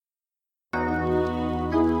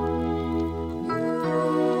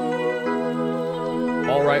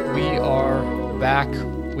right, we are back.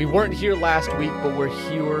 We weren't here last week, but we're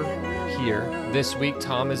here this week.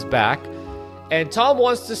 Tom is back. And Tom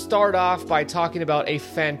wants to start off by talking about a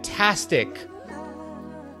fantastic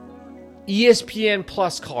ESPN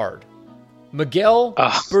Plus card. Miguel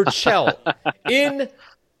Berchelt in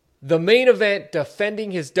the main event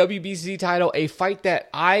defending his WBC title, a fight that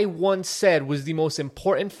I once said was the most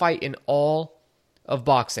important fight in all of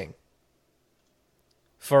boxing.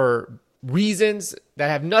 For reasons that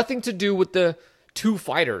have nothing to do with the two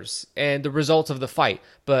fighters and the results of the fight,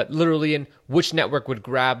 but literally in which network would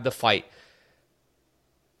grab the fight.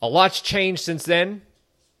 A lot's changed since then,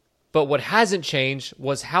 but what hasn't changed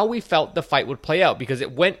was how we felt the fight would play out, because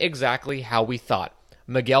it went exactly how we thought.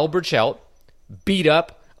 Miguel Berchelt beat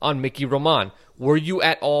up on Mickey Roman. Were you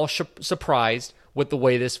at all surprised with the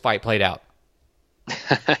way this fight played out?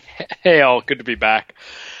 Hey, all, good to be back.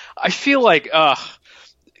 I feel like I'm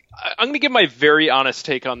going to give my very honest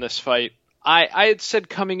take on this fight. I had said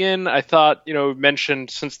coming in, I thought, mentioned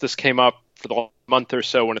since this came up for the month or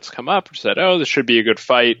so when it's come up, said, this should be a good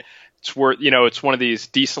fight. It's worth, it's one of these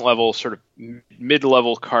decent level, sort of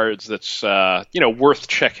mid-level cards that's, worth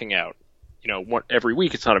checking out. Every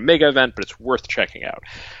week it's not a mega event, but it's worth checking out.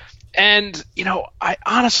 And,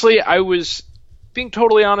 I was being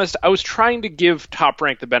totally honest, I was trying to give Top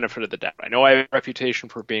Rank the benefit of the doubt. I know I have a reputation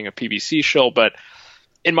for being a PBC shill, but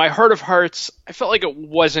in my heart of hearts, I felt like it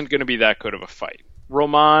wasn't going to be that good of a fight.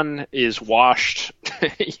 Roman is washed.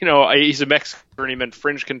 He's a Mexican journeyman,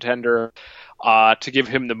 fringe contender, to give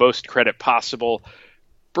him the most credit possible.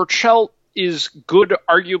 Berchelt is good,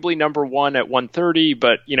 arguably number one at 130,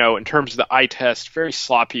 but, in terms of the eye test, very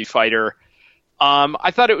sloppy fighter.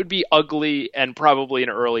 I thought it would be ugly and probably an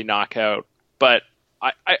early knockout, but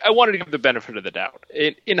I wanted to give the benefit of the doubt.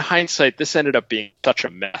 In hindsight, this ended up being such a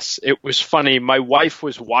mess. It was funny. My wife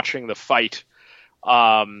was watching the fight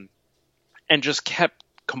and just kept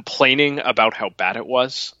complaining about how bad it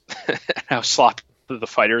was and how sloppy the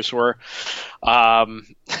fighters were.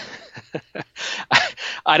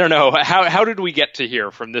 I don't know. How did we get to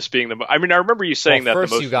here from this being I remember you saying that the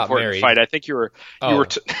most important fight. I think you were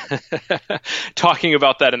talking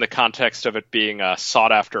about that in the context of it being a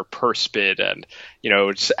sought after purse bid, and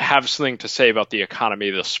have something to say about the economy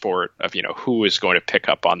of the sport of who is going to pick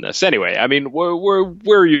up on this. Anyway,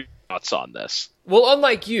 where are your thoughts on this? Well,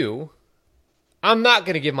 unlike you, I'm not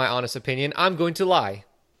going to give my honest opinion. I'm going to lie.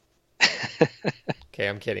 Okay,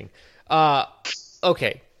 I'm kidding.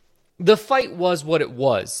 Okay. The fight was what it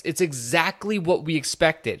was. It's exactly what we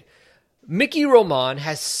expected. Mickey Roman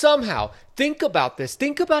has somehow, think about this,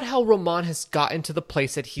 think about how Roman has gotten to the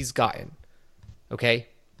place that he's gotten. Okay?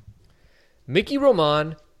 Mickey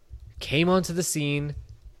Roman came onto the scene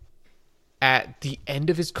at the end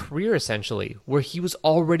of his career, essentially, where he was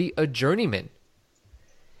already a journeyman.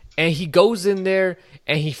 And he goes in there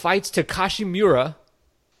and he fights Takashi Miura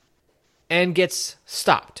and gets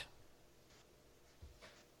stopped.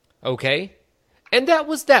 Okay? And that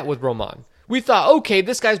was that with Roman. We thought, okay,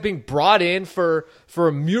 this guy's being brought in for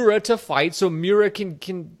Miura to fight so Miura can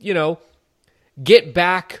get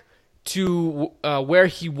back to where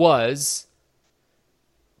he was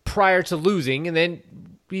prior to losing, and then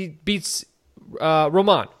he beats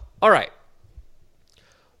Roman. All right.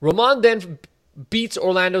 Roman then beats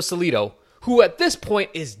Orlando Salido, who at this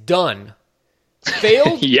point is done.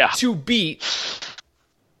 Failed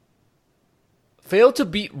to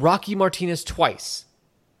beat Rocky Martinez twice.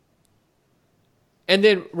 And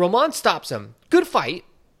then Roman stops him. Good fight.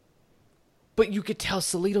 But you could tell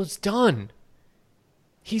Salido's done.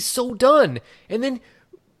 He's so done. And then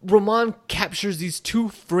Roman captures these two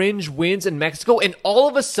fringe wins in Mexico, and all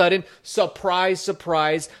of a sudden, surprise,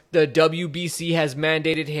 surprise, the WBC has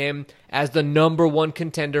mandated him as the number one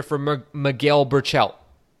contender for Miguel Berchelt.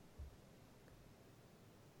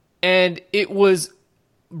 And it was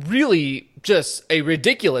really just a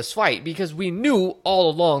ridiculous fight because we knew all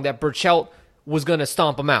along that Berchelt was going to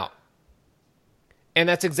stomp him out. And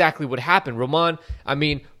that's exactly what happened. Roman,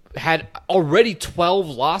 had already 12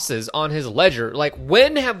 losses on his ledger. Like,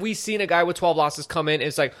 when have we seen a guy with 12 losses come in and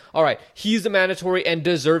it's like, all right, he's the mandatory and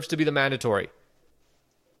deserves to be the mandatory?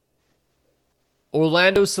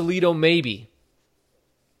 Orlando Salido, maybe.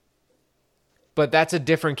 But that's a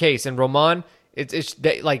different case. And Roman, it's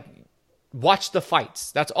like, watch the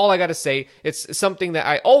fights. That's all I got to say. It's something that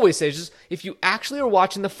I always say is just, if you actually are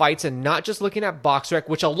watching the fights and not just looking at BoxRec,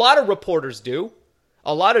 which a lot of reporters do,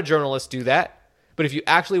 a lot of journalists do that, but if you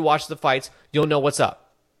actually watch the fights, you'll know what's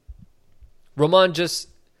up. Roman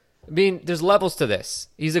there's levels to this.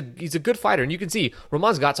 He's a good fighter, and you can see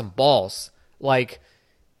Roman's got some balls. Like,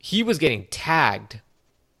 he was getting tagged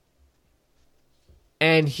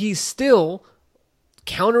and he's still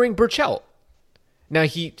countering Burchell. Now,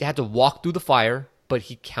 he had to walk through the fire, but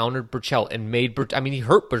he countered Burchell and made he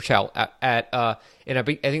hurt Burchell in I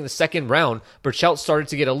think the second round. Burchell started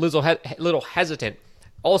to get a little hesitant.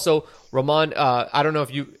 Also, Roman, I don't know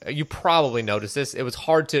if you probably noticed this. It was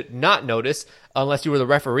hard to not notice unless you were the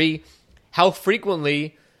referee how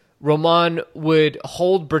frequently Roman would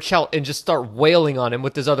hold Burchell and just start wailing on him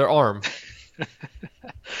with his other arm.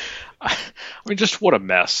 I mean, just what a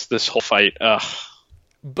mess, this whole fight.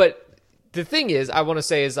 But the thing is, I want to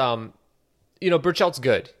say is, Burchell's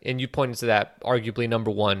good, and you pointed to that, arguably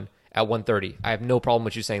number one at 130. I have no problem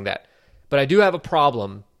with you saying that. But I do have a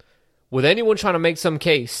problem with anyone trying to make some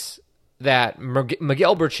case that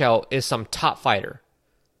Miguel Burchell is some top fighter,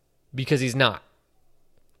 because he's not.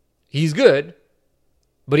 He's good,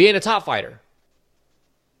 but he ain't a top fighter.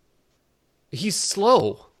 He's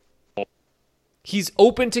slow. He's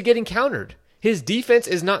open to getting countered. His defense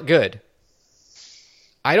is not good.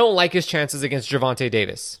 I don't like his chances against Gervonta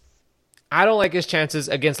Davis. I don't like his chances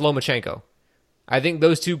against Lomachenko. I think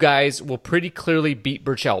those two guys will pretty clearly beat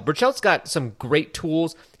Burchell. Burchell's got some great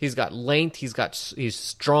tools. He's got length. He's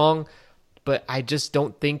strong, but I just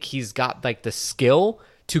don't think he's got like the skill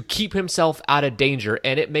to keep himself out of danger.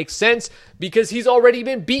 And it makes sense because he's already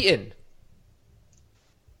been beaten.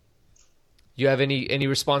 You have any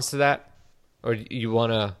response to that, or you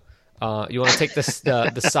wanna take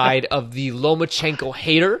the side of the Lomachenko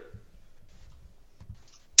hater?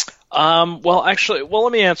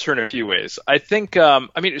 Let me answer in a few ways. I think,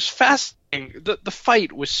 it was fascinating. The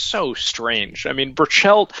fight was so strange. I mean,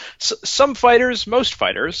 Burchell, most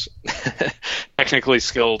fighters, technically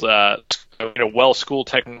skilled, well-schooled,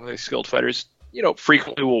 technically skilled fighters,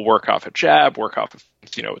 frequently will work off a jab,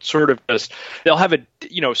 it's sort of just, they'll have a,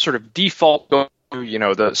 sort of default go,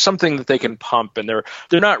 something that they can pump, and they're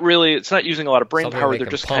not really, it's not using a lot of brain power. They're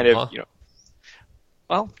just pump, kind of,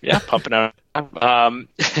 pumping out.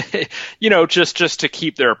 Just to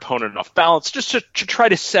keep their opponent off balance, just to try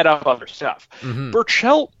to set up other stuff. Mm-hmm.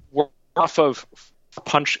 Burchell worked off of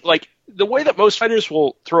punch, like the way that most fighters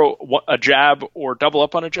will throw a jab or double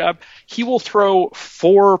up on a jab, he will throw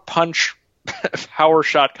 4 punch power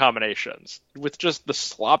shot combinations with just the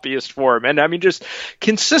sloppiest form. And I mean, just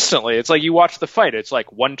consistently, it's like you watch the fight, it's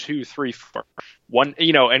like 1, 2, 3, 4.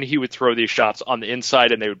 And he would throw these shots on the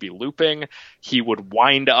inside and they would be looping. He would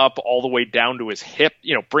wind up all the way down to his hip,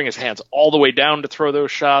 bring his hands all the way down to throw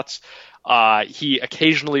those shots. He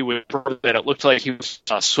occasionally would, that it looked like he was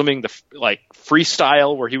swimming the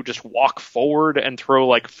freestyle, where he would just walk forward and throw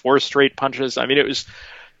like 4 straight punches. I mean, it was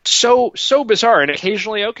so bizarre. And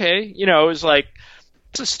occasionally, it was like,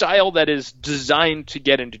 it's a style that is designed to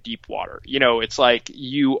get into deep water. It's like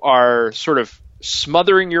you are sort of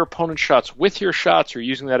smothering your opponent's shots with your shots. You're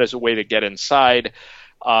using that as a way to get inside.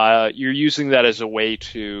 You're using that as a way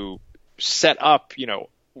to set up,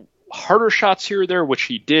 harder shots here or there, which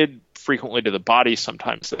he did frequently to the body,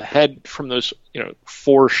 sometimes to the head from those,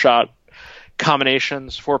 4-punch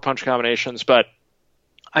combinations. But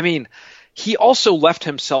I mean, he also left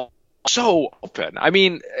himself so open. I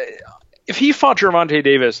mean, if he fought Gervonta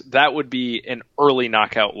Davis, that would be an early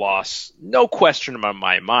knockout loss. No question in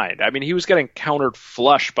my mind. I mean, he was getting countered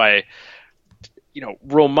flush by,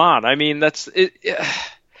 Roman. I mean, that's it.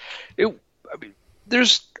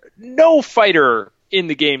 There's no fighter in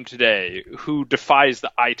the game today who defies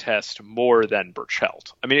the eye test more than Burchell.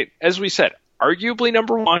 I mean, as we said, arguably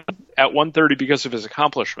number one at 130 because of his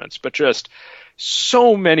accomplishments, but just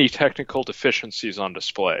so many technical deficiencies on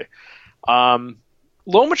display.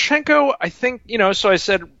 Lomachenko, I think, so I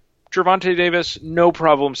said Gervonta Davis, no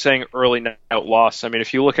problem saying early knockout loss. I mean,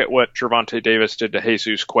 if you look at what Gervonta Davis did to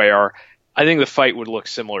Jesus Cuellar, I think the fight would look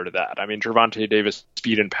similar to that. I mean, Gervonta Davis,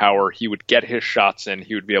 speed and power, he would get his shots in,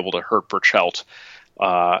 he would be able to hurt Burchell.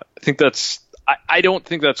 I don't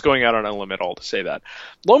think that's going out on a limb at all to say that.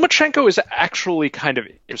 Lomachenko is actually kind of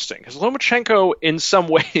interesting because Lomachenko, in some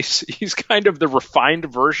ways, he's kind of the refined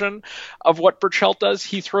version of what Burchell does.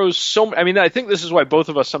 He throws I think this is why both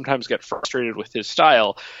of us sometimes get frustrated with his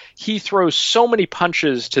style. He throws so many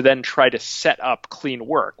punches to then try to set up clean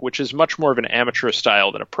work, which is much more of an amateur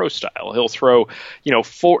style than a pro style. He'll throw,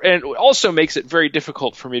 4, and it also makes it very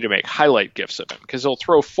difficult for me to make highlight gifs of him because he'll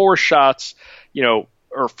throw 4 shots,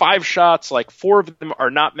 or 5 shots, like 4 of them are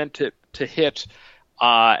not meant to hit,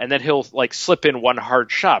 and then he'll like slip in 1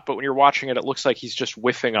 hard shot. But when you're watching it, it looks like he's just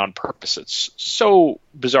whiffing on purpose. It's so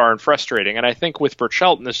bizarre and frustrating. And I think with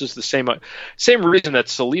Burchell, and this is the same reason that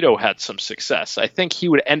Salido had some success. I think he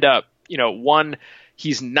would end up, one,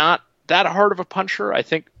 he's not that hard of a puncher. I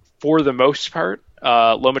think for the most part,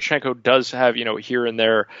 Lomachenko does have, here and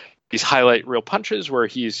there, these highlight reel punches where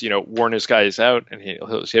he's, worn his guys out and he's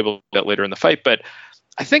able to do that later in the fight. But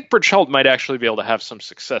I think Berchelt might actually be able to have some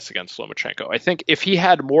success against Lomachenko. I think if he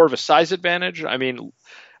had more of a size advantage, I mean,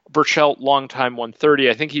 Berchelt, long time 130,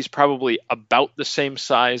 I think he's probably about the same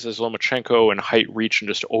size as Lomachenko in height, reach, and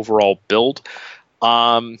just overall build.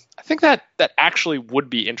 I think that actually would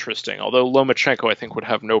be interesting, although Lomachenko, I think, would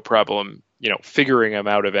have no problem, figuring him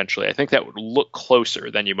out eventually. I think that would look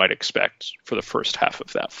closer than you might expect for the first half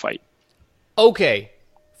of that fight. Okay,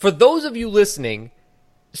 for those of you listening,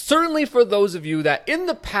 certainly for those of you that in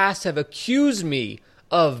the past have accused me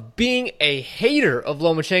of being a hater of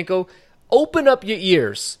Lomachenko, open up your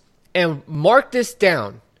ears and mark this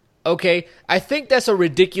down, okay? I think that's a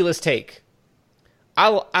ridiculous take.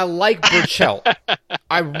 I like Berchelt.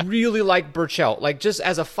 I really like Berchelt. Like, just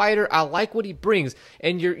as a fighter, I like what he brings.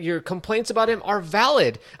 And your complaints about him are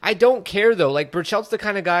valid. I don't care, though. Like, Berchelt's the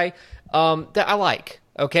kind of guy that I like,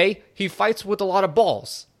 okay? He fights with a lot of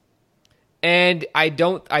balls. And I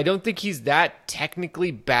don't think he's that technically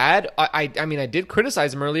bad. I mean, I did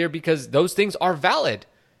criticize him earlier because those things are valid.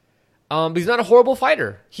 But he's not a horrible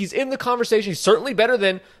fighter. He's in the conversation. He's certainly better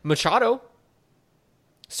than Machado.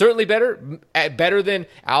 Certainly better than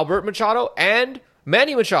Albert Machado and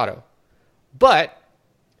Manny Machado. But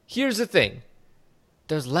here's the thing.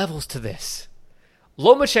 There's levels to this.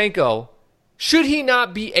 Lomachenko, should he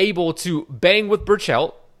not be able to bang with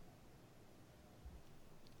Berchelt,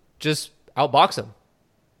 just outbox him?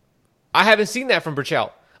 I haven't seen that from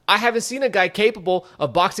Berchelt. I haven't seen a guy capable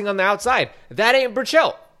of boxing on the outside. That ain't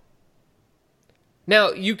Berchelt.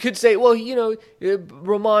 Now, you could say, well,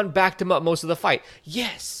 Roman backed him up most of the fight.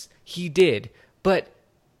 Yes, he did. But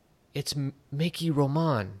it's Mickey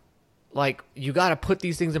Roman. Like, you got to put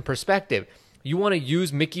these things in perspective. You want to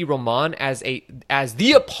use Mickey Roman as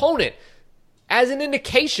the opponent, as an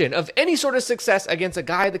indication of any sort of success against a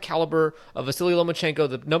guy the caliber of Vasily Lomachenko,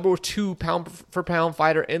 the number 2 pound-for-pound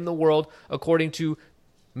fighter in the world, according to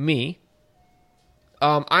me.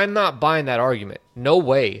 I'm not buying that argument. No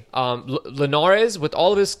way. Linares, with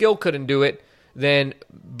all of his skill, couldn't do it. Then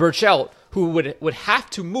Berchelt, who would have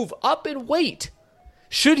to move up in weight.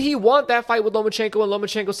 Should he want that fight with Lomachenko, and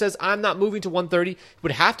Lomachenko says, I'm not moving to 130,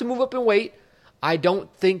 would have to move up in weight. I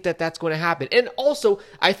don't think that that's going to happen. And also,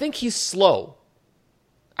 I think he's slow.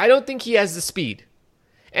 I don't think he has the speed.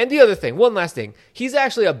 And the other thing, one last thing, he's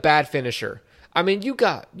actually a bad finisher. I mean, you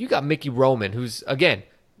got Mickey Roman, who's, again,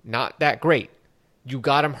 not that great. You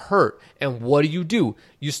got him hurt. And what do?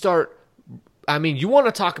 You start, you want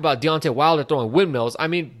to talk about Deontay Wilder throwing windmills.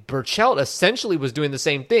 Berchelt essentially was doing the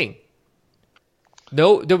same thing.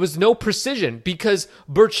 No, there was no precision because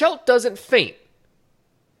Berchelt doesn't feint.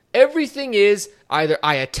 Everything is either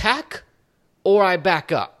I attack or I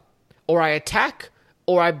back up. Or I attack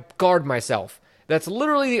or I guard myself. That's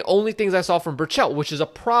literally the only things I saw from Berchelt, which is a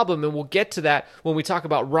problem, and we'll get to that when we talk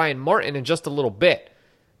about Ryan Martin in just a little bit.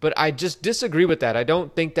 But I just disagree with that. I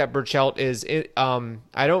don't think that Berchelt is...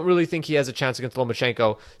 I don't really think he has a chance against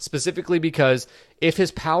Lomachenko, specifically because if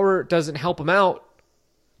his power doesn't help him out,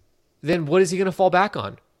 then what is he going to fall back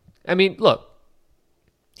on? Look,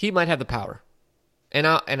 he might have the power. And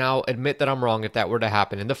I'll admit that I'm wrong if that were to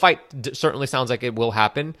happen. And the fight certainly sounds like it will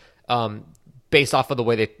happen based off of the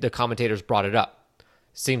way the commentators brought it up.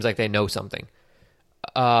 Seems like they know something.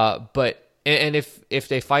 But if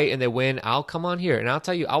they fight and they win, I'll come on here and I'll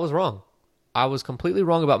tell you I was wrong. I was completely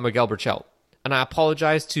wrong about Miguel Berchelt. And I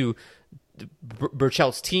apologize to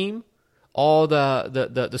Berchelt's team, all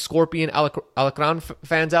the Scorpion Alacran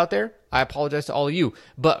fans out there. I apologize to all of you.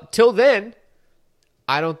 But till then,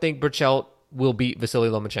 I don't think Berchelt will beat Vasily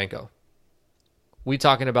Lomachenko. We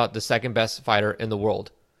talking about the second best fighter in the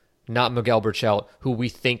world, not Miguel Berchelt, who we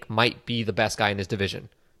think might be the best guy in his division.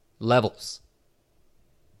 Levels.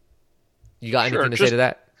 You got anything to say to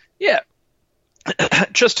that? Yeah.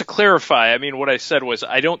 Just to clarify, what I said was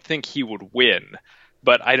I don't think he would win,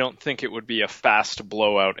 but I don't think it would be a fast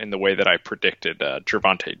blowout in the way that I predicted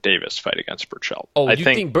Gervonta Davis fight against Berchelt. Oh, you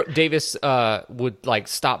think Davis would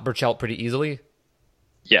stop Berchelt pretty easily?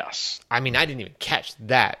 Yes. I didn't even catch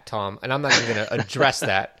that, Tom, and I'm not even going to address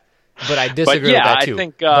that. But I disagree with that too. I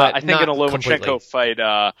think in a Lomachenko fight,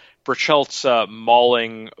 Berchelt's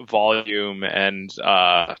mauling volume and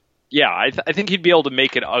I think he'd be able to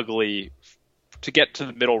make it ugly to get to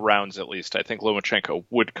the middle rounds at least. I think Lomachenko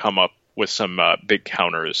would come up with some big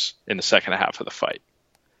counters in the second half of the fight.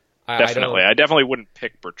 Definitely. I definitely wouldn't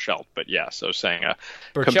pick Berchelt, but yes, I was saying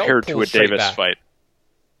compared to a Davis fight.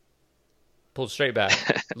 Pulled straight back.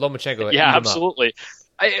 Lomachenko. Yeah, absolutely.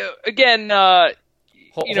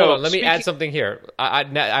 Hold on. Let me add something here. I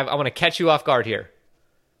want to catch you off guard here.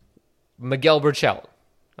 Miguel Berchelt.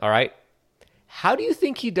 All right. How do you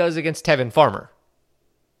think he does against Tevin Farmer?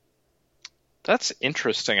 That's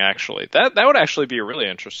interesting, actually. That would actually be a really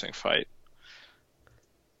interesting fight.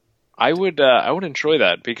 I would enjoy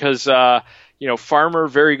that because Farmer,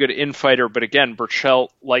 very good infighter, but again, Burchelt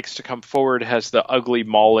likes to come forward, has the ugly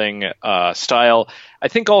mauling style. I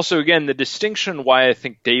think also, again, the distinction why I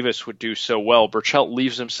think Davis would do so well, Burchelt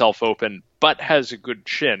leaves himself open, but has a good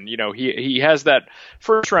chin. He has that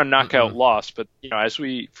first round knockout loss, but as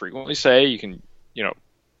we frequently say, you can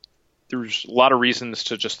there's a lot of reasons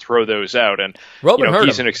to just throw those out, and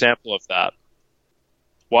he's an example of that.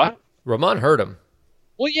 What? Roman hurt him.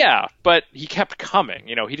 Well, yeah, but he kept coming.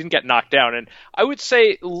 He didn't get knocked down, and I would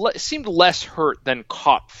say seemed less hurt than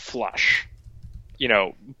caught flush.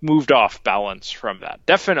 Moved off balance from that.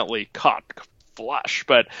 Definitely caught flush,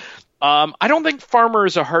 but I don't think Farmer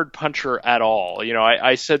is a hard puncher at all.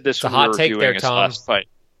 I said this when we were doing his last fight.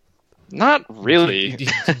 Not really.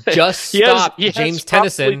 Just stop James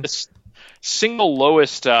Tennyson. Single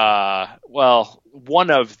lowest, one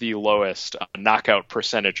of the lowest knockout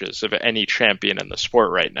percentages of any champion in the sport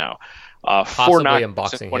right now. Possibly 4 knockouts in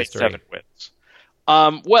boxing 27 history. wins. I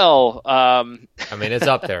mean, it's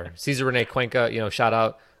up there. Cesar Rene Cuenca, shout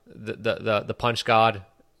out the punch god.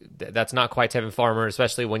 That's not quite Tevin Farmer,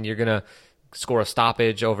 especially when you're gonna score a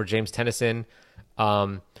stoppage over James Tennyson.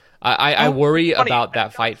 I worry about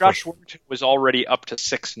that fight. Josh Warrington was already up to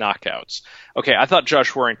 6 knockouts. Okay, I thought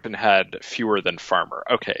Josh Warrington had fewer than Farmer.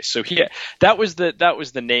 Okay, so that was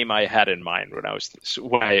the name I had in mind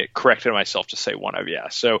when I corrected myself to say one of. Yeah,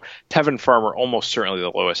 so Tevin Farmer almost certainly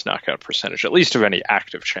the lowest knockout percentage, at least of any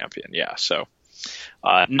active champion. Yeah, so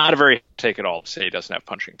not a very take at all to say he doesn't have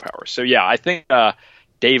punching power. So yeah, I think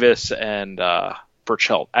Davis and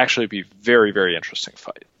Burchelt actually be very, very interesting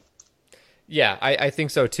fight. Yeah, I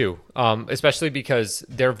think so too, especially because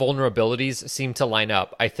their vulnerabilities seem to line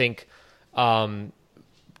up. I think Farmer's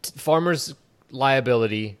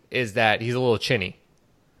liability is that he's a little chinny,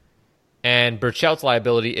 and Burchelt's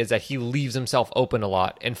liability is that he leaves himself open a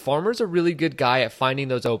lot. And Farmer's a really good guy at finding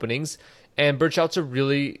those openings, and Burchelt's a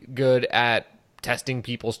really good at testing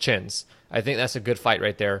people's chins. I think that's a good fight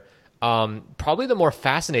right there. Probably the more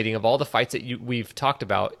fascinating of all the fights that we've talked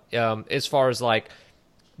about, as far as like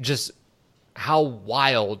just how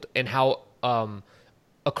wild and how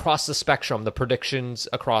across the spectrum the predictions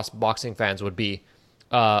across boxing fans would be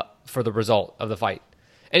for the result of the fight.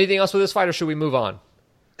 Anything else with this fight, or should we move on?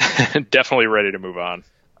 Definitely ready to move on.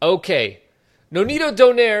 Okay. Nonito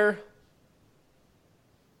Donaire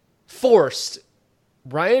forced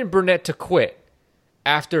Ryan Burnett to quit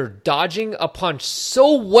after dodging a punch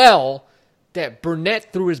so well that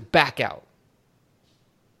Burnett threw his back out.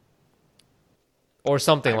 Or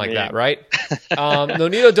something that, right?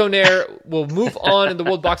 Nonito Donaire will move on in the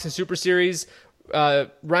World Boxing Super Series.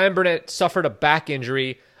 Ryan Burnett suffered a back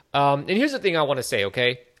injury. And here's the thing I want to say,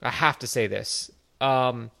 okay? I have to say this.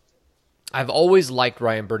 I've always liked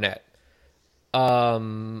Ryan Burnett.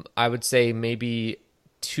 I would say maybe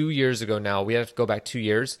 2 years ago now. We have to go back 2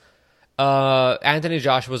 years. Anthony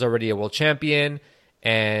Joshua was already a world champion,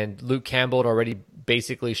 and Luke Campbell had already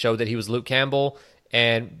basically showed that he was Luke Campbell.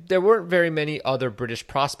 And there weren't very many other British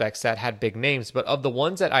prospects that had big names, but of the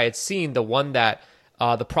ones that I had seen, the one that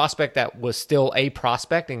the prospect that was still a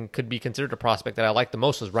prospect and could be considered a prospect that I liked the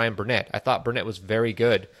most was Ryan Burnett. I thought Burnett was very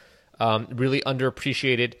good, really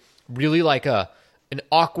underappreciated, really like an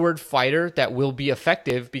awkward fighter that will be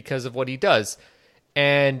effective because of what he does.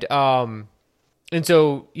 And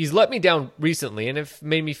so he's let me down recently, and it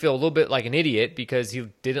made me feel a little bit like an idiot because he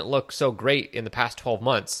didn't look so great in the past 12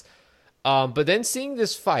 months. But then seeing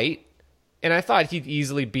this fight, and I thought he'd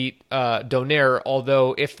easily beat Donaire,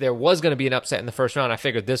 although if there was going to be an upset in the first round, I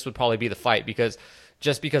figured this would probably be the fight because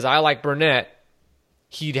I like Burnett,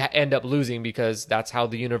 he'd end up losing because that's how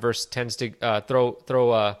the universe tends to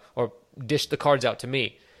throw or dish the cards out to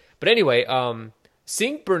me. But anyway,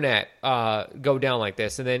 seeing Burnett go down like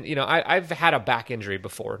this, and then I've had a back injury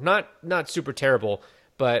before, not super terrible,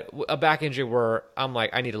 but a back injury where I'm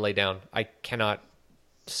like, I need to lay down. I cannot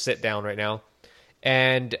sit down right now.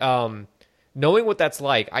 And knowing what that's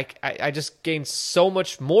like, I just gained so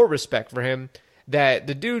much more respect for him that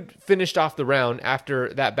the dude finished off the round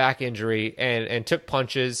after that back injury and took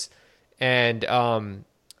punches. And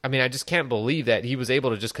I just can't believe that he was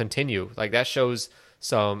able to just continue. Like, that shows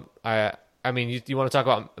some you want to talk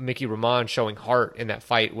about Mickey Roman showing heart in that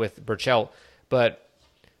fight with Burchelt, but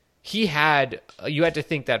you had to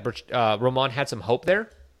think that Roman had some hope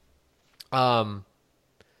there.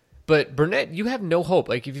 But Burnett, you have no hope.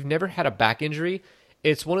 Like, if you've never had a back injury,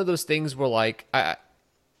 it's one of those things where, like,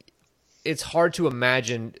 it's hard to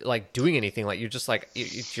imagine like doing anything. Like you're just like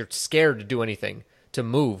you're scared to do anything, to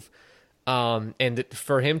move. And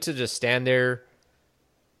for him to just stand there,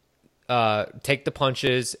 take the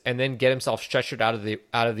punches, and then get himself stretchered out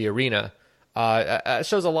of the arena,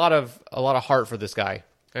 shows a lot of heart for this guy.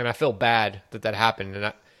 And I feel bad that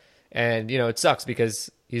happened. And it sucks because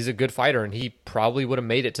he's a good fighter, and he probably would have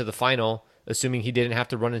made it to the final, assuming he didn't have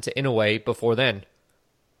to run into Inoue before then.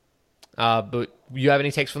 But you have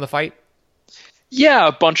any takes from the fight? Yeah,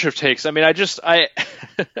 a bunch of takes. I mean, I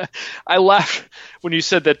I laughed when you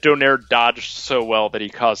said that Donaire dodged so well that he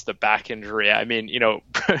caused the back injury. I mean,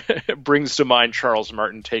 it brings to mind Charles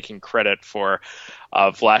Martin taking credit for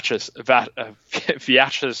Vyacheslav,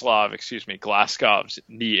 Glasgov's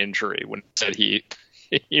knee injury when he said he,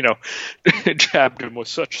 jabbed him with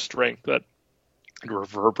such strength that it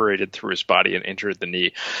reverberated through his body and injured the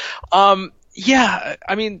knee. Yeah,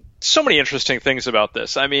 I mean, so many interesting things about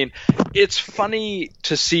this. I mean, it's funny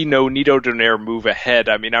to see Nonito Donaire move ahead.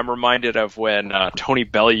 I mean, I'm reminded of when Tony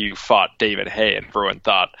Bellew fought David Haye, and everyone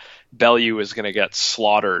thought Bellew was going to get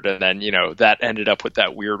slaughtered, and then, that ended up with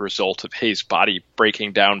that weird result of Haye's body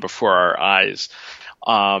breaking down before our eyes.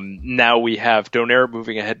 Now we have Donaire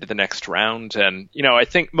moving ahead to the next round, and, I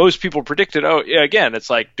think most people predicted, again, it's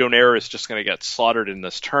like Donaire is just going to get slaughtered in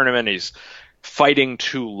this tournament. He's fighting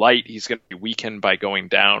too light. He's going to be weakened by going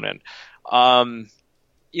down. And,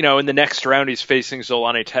 in the next round, he's facing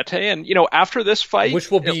Zolani Tete. And, after this fight,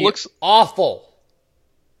 which will be awful.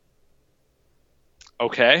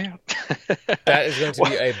 Okay. That is going to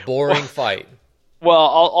be a boring fight. Well,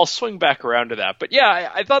 I'll swing back around to that. But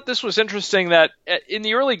yeah, I thought this was interesting that in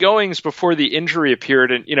the early goings before the injury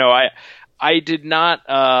appeared, and, I did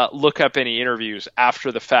not look up any interviews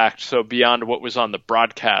after the fact, so beyond what was on the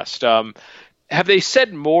broadcast. Have they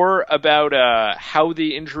said more about how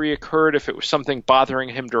the injury occurred, if it was something bothering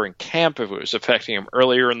him during camp, if it was affecting him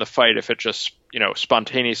earlier in the fight, if it just,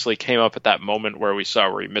 spontaneously came up at that moment where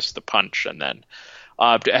he missed the punch? And then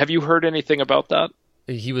have you heard anything about that?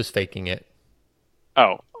 He was faking it.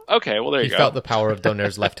 Oh, okay. Well, there you go. He felt the power of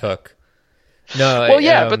Donaire's left hook. No, well,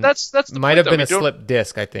 yeah, but that's the might point, have though. been a slip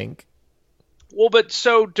disc, I think. Well, but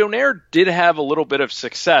so Donaire did have a little bit of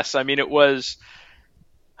success. I mean, it was.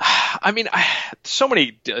 So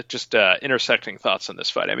many intersecting thoughts on this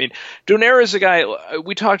fight. I mean, Donaire is a guy,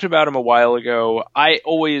 we talked about him a while ago. I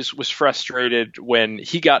always was frustrated when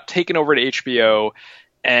he got taken over to HBO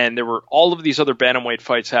and there were all of these other bantamweight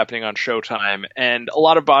fights happening on Showtime. And a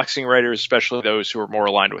lot of boxing writers, especially those who are more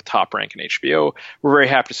aligned with Top Rank and HBO, were very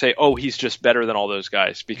happy to say, oh, he's just better than all those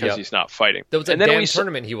guys because he's not fighting. There was a damn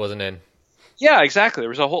tournament he wasn't in. Yeah, exactly. There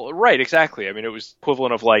was a whole right, exactly. I mean, it was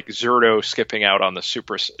equivalent of like Zerto skipping out on the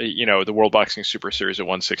the World Boxing Super Series at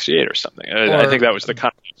 168 or something. I think that was the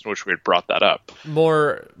context in which we had brought that up.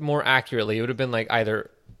 More accurately, it would have been like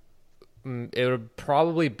it would have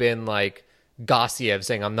probably been like Gassiev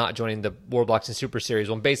saying, "I'm not joining the World Boxing Super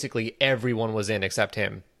Series," when basically everyone was in except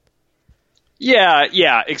him.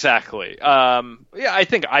 Yeah, exactly. I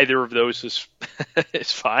think either of those is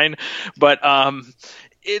is fine, but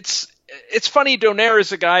It's funny, Donaire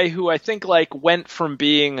is a guy who I think went from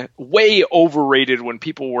being way overrated when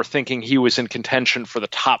people were thinking he was in contention for the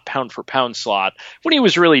top pound for pound slot, when he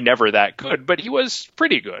was really never that good, but he was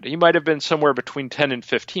pretty good. He might have been somewhere between 10 and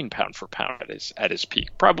 15 pound for pound at his peak.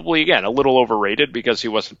 Probably, again, a little overrated because he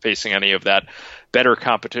wasn't facing any of that better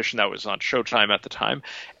competition that was on Showtime at the time.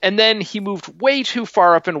 And then he moved way too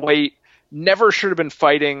far up in weight, never should have been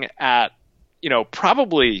fighting at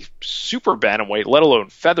probably super bantamweight, let alone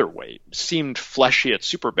featherweight. Seemed fleshy at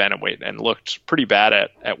super bantamweight and looked pretty bad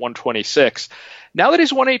at 126. Now that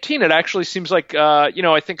he's 118, it actually seems like,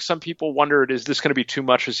 I think some people wondered, is this going to be too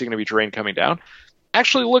much? Is he going to be drained coming down?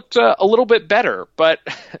 Actually looked a little bit better. But,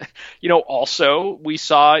 also we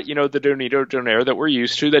saw, the Nonito Donaire that we're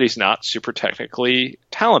used to, that he's not super technically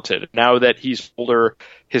talented. Now that he's older,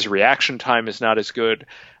 his reaction time is not as good.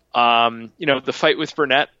 The fight with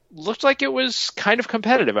Burnett looked like it was kind of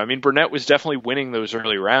competitive. I mean, Burnett was definitely winning those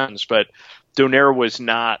early rounds, but Donaire was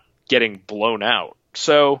not getting blown out.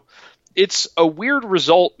 So it's a weird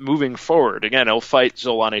result moving forward. Again, he'll fight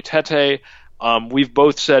Zolani Tete. We've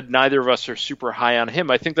both said neither of us are super high on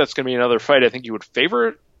him. I think that's going to be another fight. I think you would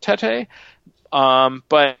favor Tete.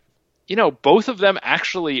 But, both of them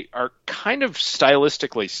actually are kind of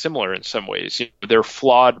stylistically similar in some ways. They're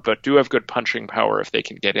flawed, but do have good punching power if they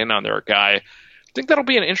can get in on their guy. I think that'll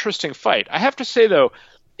be an interesting fight. I have to say, though,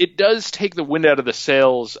 it does take the wind out of the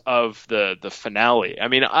sails of the finale. I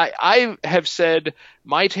mean, I have said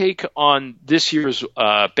my take on this year's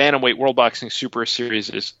Bantamweight World Boxing Super Series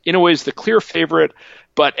is Inoue is the clear favorite,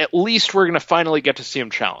 but at least we're going to finally get to see him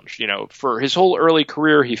challenged. You know, for his whole early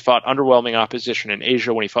career, he fought underwhelming opposition in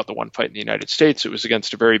Asia. When he fought the one fight in the United States, it was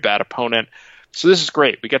against a very bad opponent. So this is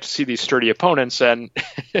great. We get to see these sturdy opponents, and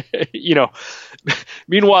you know,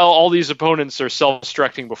 meanwhile, all these opponents are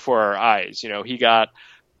self-destructing before our eyes. You know, he got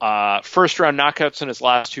first round knockouts in his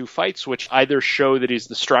last 2 fights, which either show that he's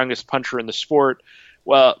the strongest puncher in the sport,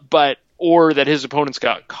 or that his opponents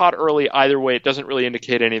got caught early. Either way, it doesn't really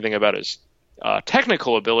indicate anything about his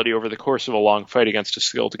technical ability over the course of a long fight against a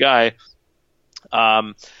skilled guy.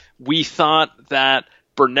 We thought that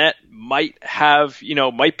Burnett might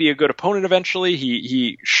be a good opponent eventually.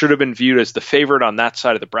 He should have been viewed as the favorite on that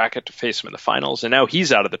side of the bracket to face him in the finals, and now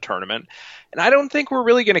he's out of the tournament. And I don't think we're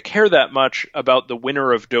really going to care that much about the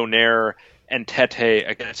winner of Donaire and Tete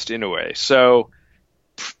against Inoue. So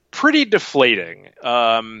pretty deflating.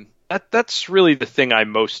 That's really the thing I'm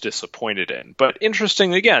most disappointed in. But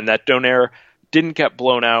interesting, again, that Donaire didn't get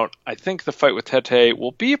blown out. I think the fight with Tete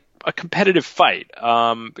will be a competitive fight.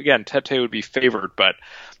 Again, Tete would be favored, but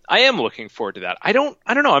I am looking forward to that. I don't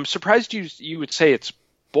know. I'm surprised you would say it's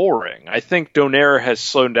boring. I think Donaire has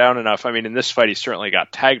slowed down enough. I mean, in this fight, he certainly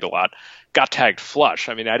got tagged a lot, got tagged flush.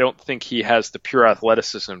 I mean, I don't think he has the pure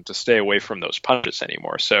athleticism to stay away from those punches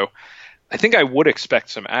anymore. So I think I would expect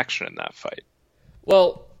some action in that fight.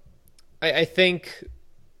 Well, I think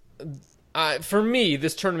for me,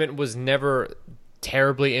 this tournament was never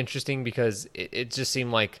terribly interesting because it just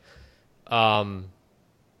seemed like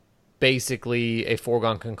basically a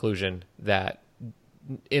foregone conclusion that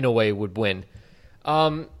Inoue would win.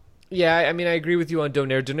 Yeah, I mean, I agree with you on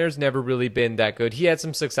Donaire. Donaire's never really been that good. He had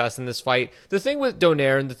some success in this fight. The thing with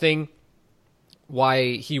Donaire, and the thing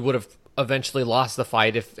why he would have eventually lost the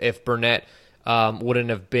fight if Burnett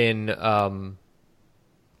wouldn't have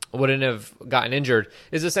gotten injured,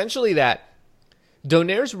 is essentially that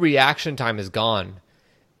Donaire's reaction time is gone.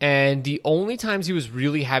 And the only times he was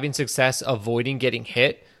really having success avoiding getting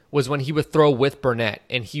hit was when he would throw with Burnett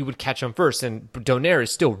and he would catch him first. And Donaire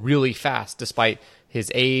is still really fast despite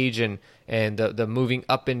his age and the moving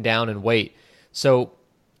up and down in weight. So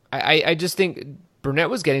I just think Burnett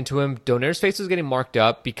was getting to him. Donaire's face was getting marked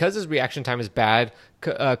up because his reaction time is bad.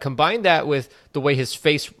 Combine that with the way his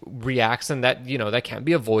face reacts, and that, you know, that can't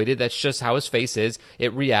be avoided. That's just how his face is.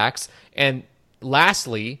 It reacts. And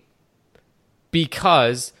lastly,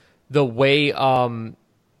 because the way Donaire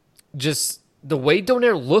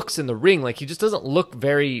looks in the ring, like he just doesn't look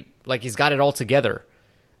very like he's got it all together.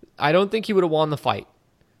 I don't think he would have won the fight.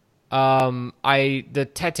 The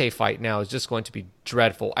Tete fight now is just going to be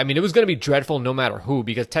dreadful. I mean, it was going to be dreadful no matter who,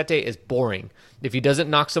 because Tete is boring. If he doesn't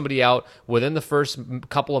knock somebody out within the first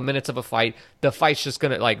couple of minutes of a fight, the fight's just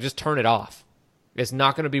going to just turn it off. It's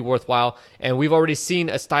not going to be worthwhile. And we've already seen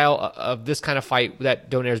a style of this kind of fight that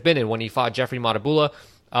Donaire's been in when he fought Jeffrey Matabula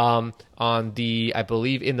I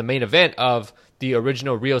believe in the main event of the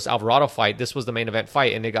original Rios Alvarado fight. This was the main event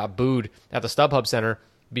fight, and they got booed at the StubHub Center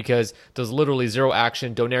because there was literally zero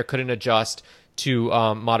action. Donaire couldn't adjust to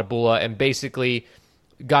Matabula and basically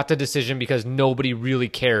got the decision because nobody really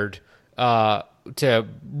cared to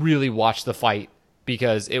really watch the fight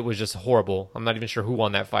because it was just horrible. I'm not even sure who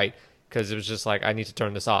won that fight because it was just like, I need to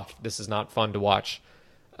turn this off. This is not fun to watch.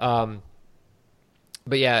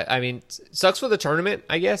 But yeah, I mean, sucks for the tournament,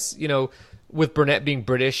 I guess. You know, with Burnett being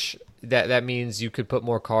British, that means you could put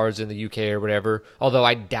more cards in the UK or whatever. Although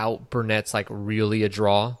I doubt Burnett's really a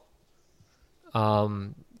draw.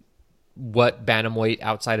 What bantamweight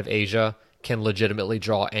outside of Asia can legitimately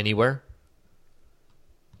draw anywhere?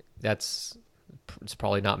 It's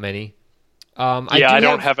probably not many. I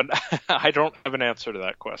don't have an answer to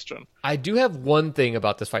that question. I do have one thing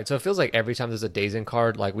about this fight. So it feels like every time there's a DAZN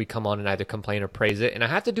card, we come on and either complain or praise it, and I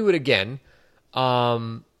have to do it again.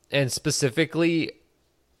 And specifically,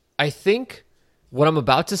 I think what I'm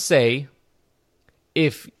about to say,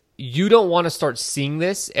 if you don't want to start seeing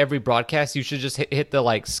this every broadcast, you should just hit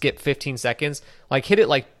the skip 15 seconds. Hit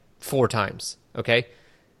it 4 times. Okay,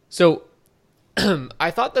 so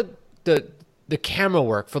I thought that the camera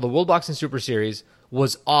work for the World Boxing Super Series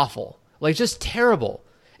was awful. Just terrible.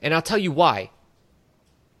 And I'll tell you why.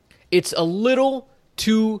 It's a little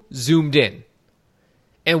too zoomed in.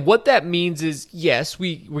 And what that means is, yes,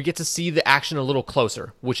 we get to see the action a little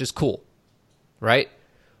closer, which is cool, right?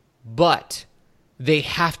 But they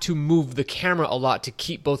have to move the camera a lot to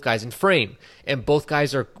keep both guys in frame. And both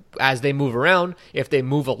guys are, as they move around, if they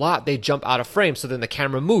move a lot, they jump out of frame, so then the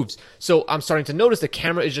camera moves. So I'm starting to notice the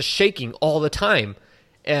camera is just shaking all the time.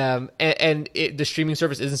 The streaming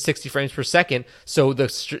service isn't 60 frames per second, so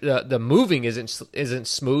the moving isn't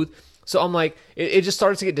smooth. So I'm like, it just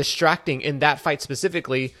started to get distracting in that fight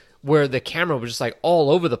specifically, where the camera was just like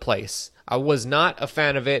all over the place. I was not a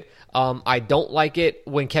fan of it. I don't like it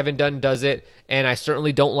when Kevin Dunn does it, and I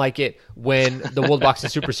certainly don't like it when the World Boxing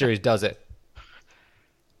Super Series does it.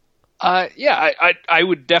 Yeah, I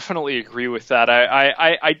would definitely agree with that.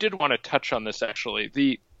 I did want to touch on this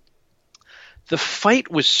actually. The fight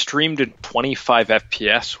was streamed in 25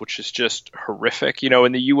 FPS, which is just horrific.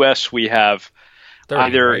 In the US we have 30,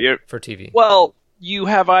 either right, for TV. Well, you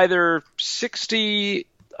have either 60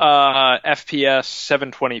 FPS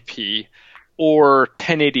 720p or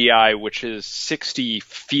 1080i, which is 60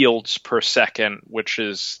 fields per second, which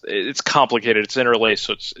it's complicated. It's interlaced,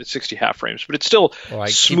 so it's 60 half frames, but it's still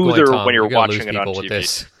smoother when you're watching it on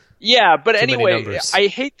TV. Yeah, but anyway, I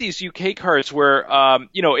hate these UK cards where,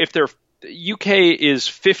 if they're UK is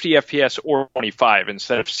 50 FPS or 25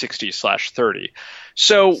 instead of 60/30.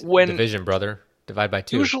 So when division, brother, divide by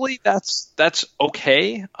 2. Usually that's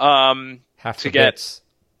okay. Half to get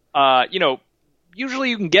usually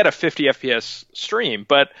you can get a 50 FPS stream,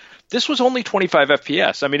 but this was only 25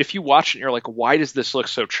 FPS. I mean, if you watch it and you're like, why does this look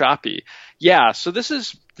so choppy? Yeah, so this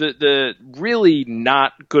is the really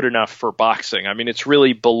not good enough for boxing. I mean, it's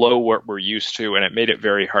really below what we're used to, and it made it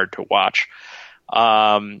very hard to watch.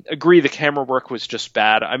 Agree, the camera work was just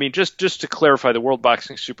bad. I mean, just to clarify, the World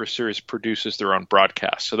Boxing Super Series produces their own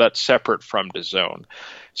broadcast, so that's separate from DAZN.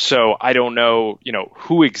 So I don't know,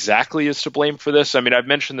 who exactly is to blame for this. I mean, I've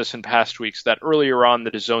mentioned this in past weeks that earlier on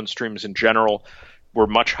the DAZN streams in general were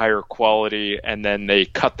much higher quality, and then they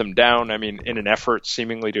cut them down, I mean, in an effort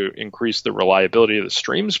seemingly to increase the reliability of the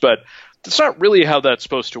streams, but that's not really how that's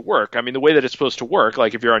supposed to work. I mean, the way that it's supposed to work,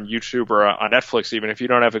 like if you're on YouTube or on Netflix, even if you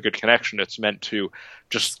don't have a good connection, it's meant to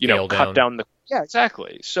just, cut down the... Yeah,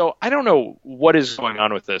 exactly. So I don't know what is going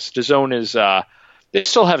on with this. DAZN is... they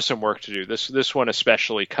still have some work to do. This one,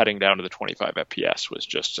 especially cutting down to the 25 FPS, was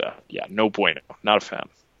just, no bueno. Not a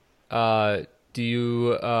fan. Do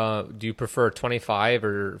you prefer 25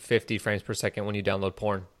 or 50 frames per second when you download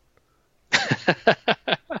porn?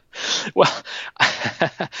 Well,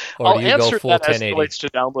 I'll answer that as it relates to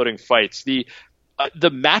downloading fights. The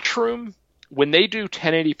Matchroom, when they do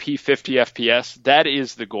 1080p 50 FPS, that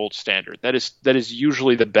is the gold standard. That is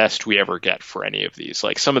usually the best we ever get for any of these.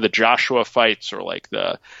 Like some of the Joshua fights, or like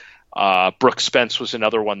the Brooks Spence was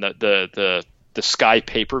another one, that the Sky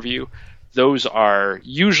pay-per-view. Those are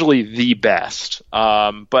usually the best.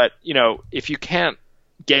 But if you can't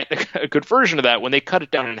get a good version of that, when they cut it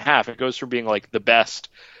down in half, it goes from being like the best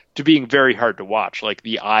to being very hard to watch. Like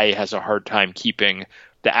the eye has a hard time keeping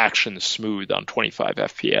the action smooth on 25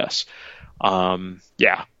 FPS.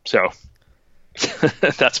 So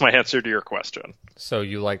that's my answer to your question. So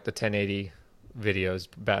you like the 1080 videos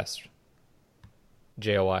best?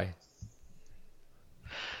 JOI.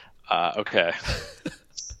 Okay.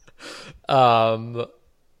 I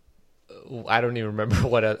don't even remember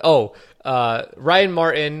what. Ryan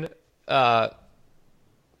Martin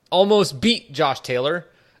almost beat Josh Taylor.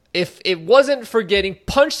 If it wasn't for getting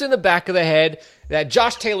punched in the back of the head that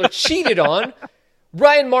Josh Taylor cheated on,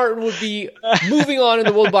 Ryan Martin would be moving on in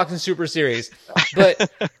the World Boxing Super Series.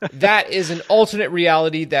 But that is an alternate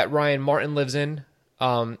reality that Ryan Martin lives in.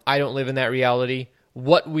 I don't live in that reality.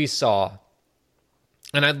 What we saw,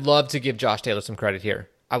 and I'd love to give Josh Taylor some credit here.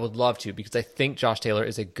 I would love to, because I think Josh Taylor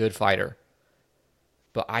is a good fighter.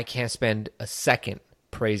 But I can't spend a second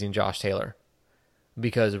praising Josh Taylor,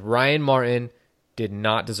 because Ryan Martin did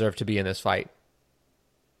not deserve to be in this fight.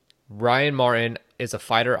 Ryan Martin is a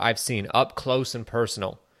fighter I've seen up close and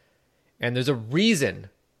personal, and there's a reason,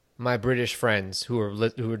 my British friends who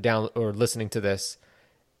are down or listening to this,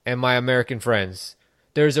 and my American friends,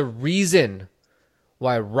 there's a reason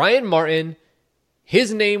why Ryan Martin,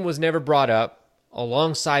 his name was never brought up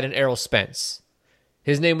alongside an Errol Spence.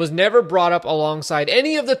 His name was never brought up alongside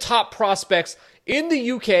any of the top prospects in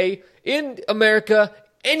the UK, in America,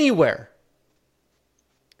 anywhere.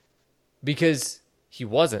 Because he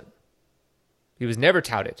wasn't. He was never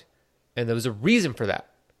touted. And there was a reason for that.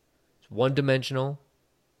 It's one-dimensional.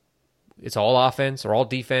 It's all offense or all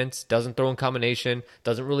defense. Doesn't throw in combination.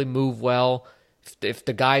 Doesn't really move well. If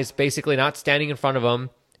the guy's basically not standing in front of him,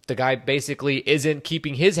 if the guy basically isn't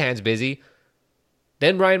keeping his hands busy,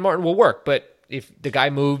 then Ryan Martin will work. But if the guy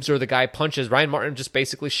moves or the guy punches, Ryan Martin just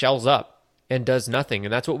basically shells up and does nothing.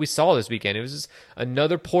 And that's what we saw this weekend. It was just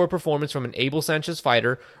another poor performance from an Abel Sanchez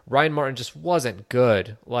fighter. Ryan Martin just wasn't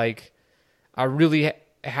good. Like, I really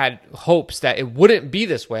had hopes that it wouldn't be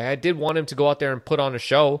this way. I did want him to go out there and put on a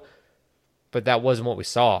show, but that wasn't what we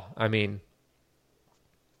saw. I mean,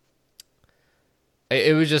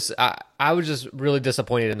 It was just I was just really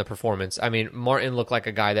disappointed in the performance. I mean, Martin looked like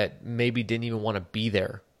a guy that maybe didn't even want to be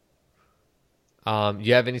there.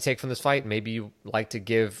 You have any take from this fight? Maybe you like to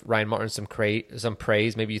give Ryan Martin some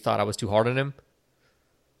praise. Maybe you thought I was too hard on him.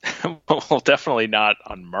 Well, definitely not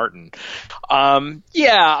on Martin.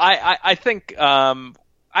 I think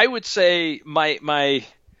I would say my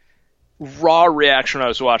raw reaction when I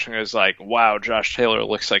was watching it was like, wow, Josh Taylor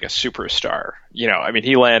looks like a superstar. I mean,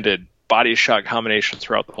 he landed body shot combination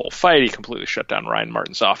throughout the whole fight. He completely shut down Ryan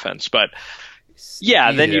Martin's offense. But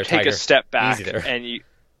yeah, then you take a step back and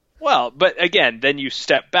but again, then you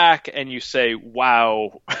step back and you say,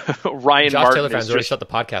 wow, Ryan Josh Martin. Taylor fans already shut the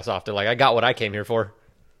podcast off. They're like, I got what I came here for.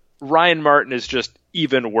 Ryan Martin is just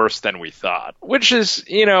even worse than we thought, which is,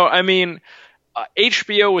 I mean,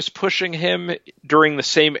 HBO was pushing him during the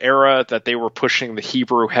same era that they were pushing the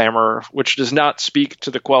Hebrew Hammer, which does not speak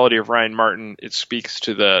to the quality of Ryan Martin. It speaks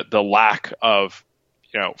to the lack of,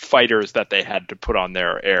 fighters that they had to put on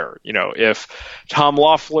their air. If Tom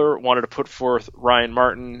Loeffler wanted to put forth Ryan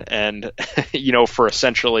Martin and, for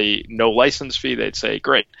essentially no license fee, they'd say,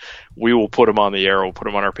 great, we will put him on the air. We'll put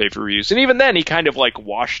him on our pay-per-views. And even then, he kind of like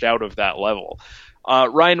washed out of that level.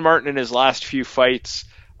 Ryan Martin in his last few fights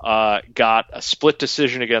got a split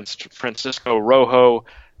decision against Francisco Rojo,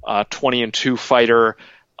 20-2 fighter,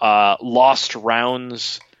 lost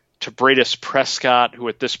rounds to Bradis Prescott, who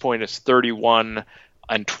at this point is 31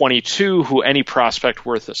 and 22, who any prospect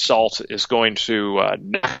worth a salt is going to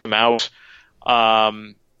knock him out.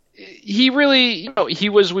 He really,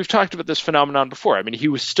 we've talked about this phenomenon before. I mean, he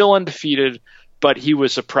was still undefeated, but he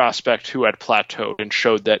was a prospect who had plateaued and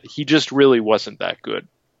showed that he just really wasn't that good.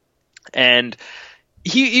 And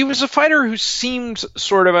he was a fighter who seemed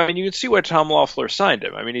sort of, I mean, you can see why Tom Loeffler signed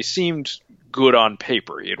him. I mean, he seemed good on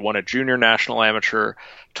paper. He had won a junior national amateur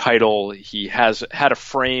title. He had a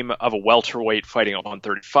frame of a welterweight fighting at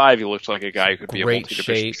 135. He looked like a guy who could be a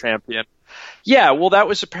multi-division champion. Yeah, well, that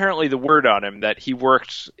was apparently the word on him, that he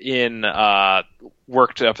worked up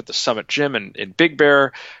at the Summit Gym in Big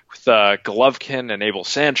Bear with Golovkin and Abel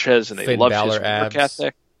Sanchez, and they loved his work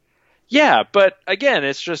ethic. Yeah, but again,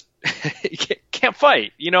 it's just you can't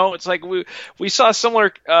fight. It's like we saw a similar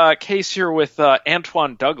case here with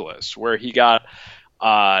Antoine Douglas, where he got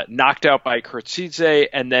knocked out by Kurtzidze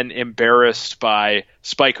and then embarrassed by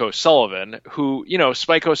Spike O'Sullivan, who,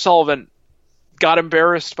 Spike O'Sullivan got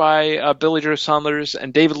embarrassed by Billy Joe Saunders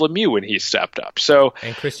and David Lemieux when he stepped up. So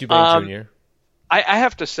and Chris Eubank Jr. I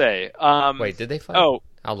have to say, wait, did they fight? Oh,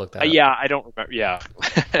 I'll look that up. Yeah, I don't remember. Yeah,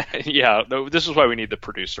 yeah. This is why we need the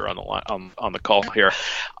producer on the line, on the call here.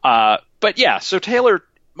 But yeah, so Taylor,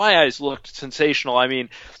 my eyes, looked sensational. I mean,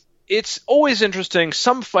 it's always interesting.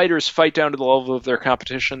 Some fighters fight down to the level of their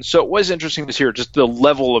competition, so it was interesting to hear just the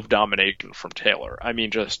level of domination from Taylor. I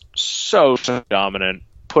mean, just so dominant,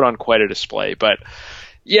 put on quite a display. But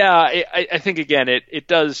yeah, I think again, it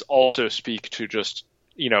does also speak to just,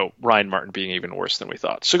 Ryan Martin being even worse than we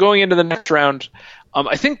thought. So going into the next round,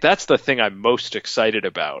 I think that's the thing I'm most excited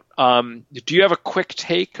about. Do you have a quick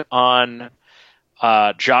take on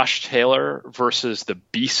Josh Taylor versus the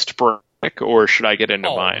Beast Baranchyk, or should I get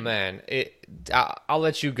into mine? Oh, man. I'll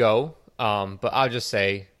let you go, but I'll just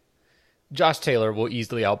say Josh Taylor will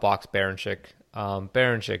easily outbox Baranchyk.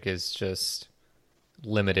 Baranchyk is just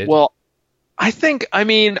limited. Well, I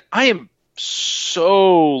am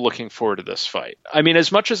so looking forward to this fight. I mean,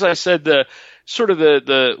 as much as I said the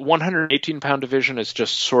 118-pound division is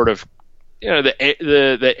just sort of,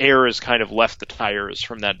 the air has kind of left the tires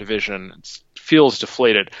from that division. It feels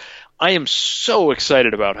deflated. I am so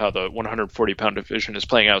excited about how the 140-pound division is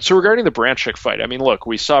playing out. So regarding the Baranchyk fight, I mean, look,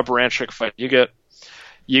 we saw Baranchyk fight Yiget.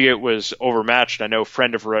 Yiget was overmatched. I know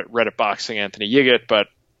friend of Reddit Boxing, Anthony Yiget, but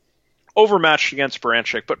overmatched against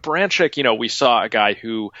Baranchyk. But Baranchyk, we saw a guy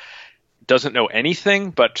who doesn't know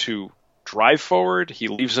anything but to drive forward. He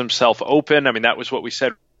leaves himself open. I mean, that was what we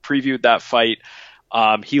said, previewed that fight.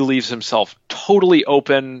 He leaves himself totally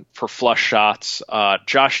open for flush shots.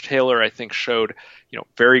 Josh Taylor, I think, showed,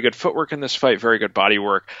 very good footwork in this fight, very good body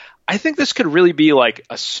work. I think this could really be like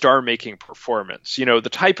a star-making performance. The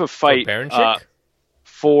type of fight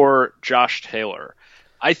for Josh Taylor.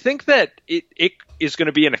 I think that it is going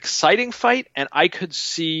to be an exciting fight, and I could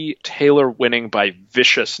see Taylor winning by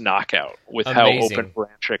vicious knockout with how open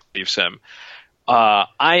Baranchyk leaves him. I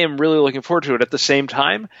am really looking forward to it. At the same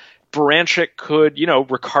time, Baranchyk could,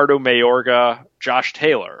 Ricardo Mayorga, Josh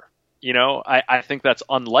Taylor. I think that's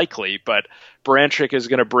unlikely, but Baranchyk is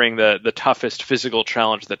going to bring the toughest physical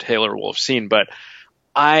challenge that Taylor will have seen. But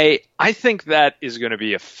I think that is going to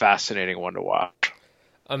be a fascinating one to watch.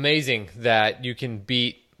 Amazing that you can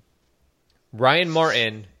beat Ryan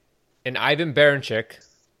Martin an Ivan Baranchyk,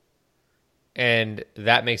 and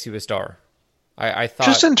that makes you a star. I thought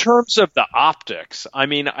just in terms of the optics, I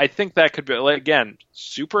mean, I think that could be, like, again,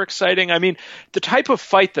 super exciting. I mean, the type of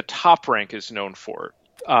fight the Top Rank is known for.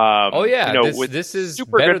 Oh yeah, you know, this is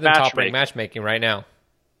super better good than Top Rank matchmaking right now.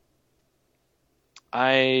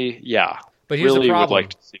 But here's really the problem. would like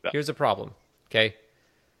to see that. Here's the problem. Okay,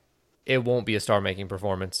 it won't be a star-making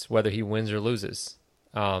performance whether he wins or loses,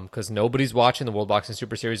 because nobody's watching the World Boxing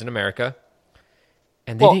Super Series in America,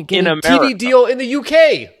 and they didn't get a TV deal in the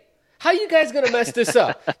UK. How are you guys going to mess this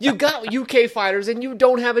up? You got UK fighters and you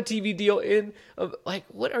don't have a TV deal in. Like,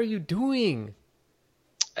 what are you doing?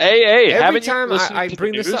 Hey, every time I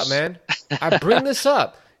bring this up, man. I bring this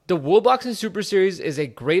up. The World Boxing Super Series is a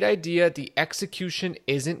great idea. The execution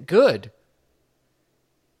isn't good.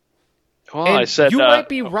 Well, and I said you might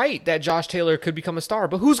be right that Josh Taylor could become a star,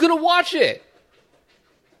 but who's going to watch it?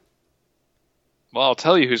 Well, I'll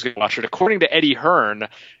tell you who's going to watch it. According to Eddie Hearn,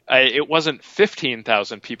 it wasn't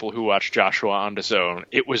 15,000 people who watched Joshua on DAZN.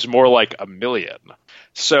 It was more like 1 million.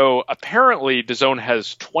 So apparently DAZN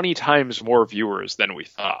has 20 times more viewers than we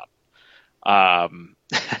thought. Well,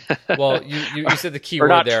 you said the key or word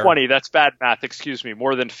not there. 20, that's bad math, excuse me.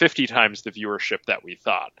 More than 50 times the viewership that we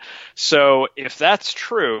thought. So if that's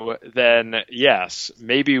true, then yes,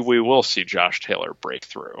 maybe we will see Josh Taylor break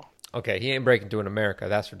through. Okay, he ain't breaking through in America,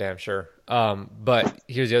 that's for damn sure. But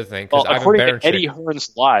here's the other thing. Well, according to Eddie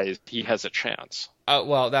Hearn's lies, he has a chance.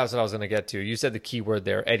 Well, that was what I was going to get to. You said the key word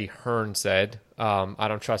there. Eddie Hearn said, I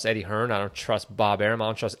don't trust Eddie Hearn. I don't trust Bob Arum. I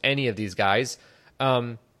don't trust any of these guys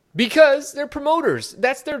because they're promoters.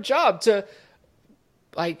 That's their job to,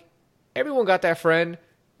 like, everyone got that friend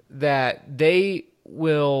that they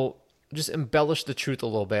will just embellish the truth a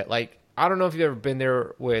little bit. Like, I don't know if you've ever been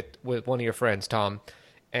there with one of your friends, Tom,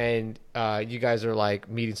 and you guys are like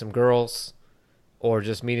meeting some girls or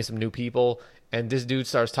just meeting some new people, and this dude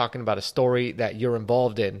starts talking about a story that you're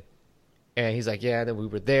involved in, and he's like, yeah, then we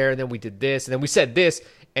were there, and then we did this, and then we said this,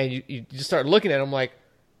 and you just start looking at him like,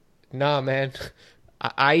 nah, man,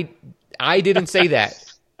 I didn't say that.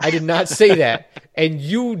 I did not say that, and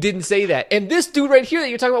you didn't say that, and this dude right here that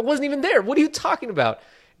you're talking about wasn't even there. What are you talking about?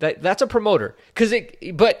 That's a promoter,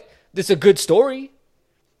 but it's a good story,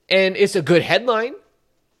 and it's a good headline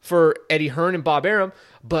for Eddie Hearn and Bob Arum,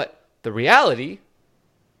 but the reality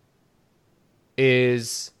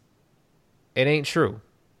is it ain't true.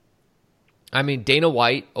 I mean, Dana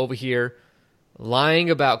White over here lying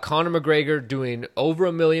about Conor McGregor doing over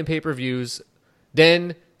 1 million pay-per-views,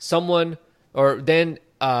 then WME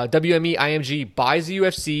IMG buys the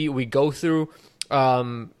UFC, we go through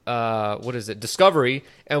Discovery,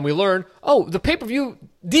 and we learn,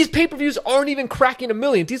 these pay-per-views aren't even cracking 1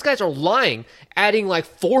 million. These guys are lying, adding like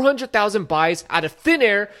 400,000 buys out of thin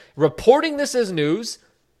air, reporting this as news.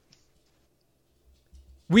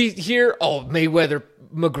 We hear, Mayweather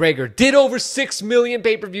McGregor did over 6 million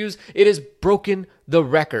pay-per-views. It has broken the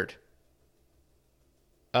record.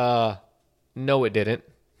 No, it didn't.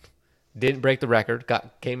 Didn't break the record.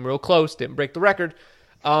 Came real close. Didn't break the record.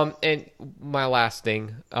 And my last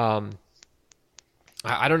thing,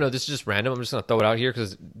 I don't know. This is just random. I'm just going to throw it out here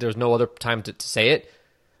because there's no other time to say it.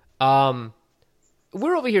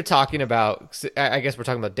 We're over here talking about, I guess we're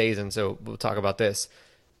talking about DAZN, so we'll talk about this.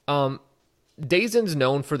 DAZN's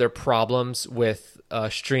known for their problems with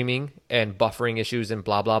streaming and buffering issues and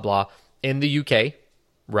blah, blah, blah in the UK,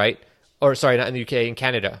 right? Or sorry, not in the UK, in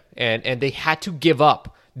Canada. And they had to give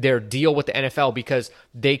up their deal with the NFL because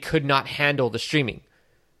they could not handle the streaming.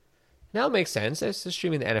 Now it makes sense. It's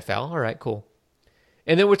streaming the NFL. All right, cool.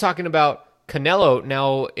 And then we're talking about Canelo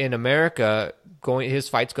now in America. His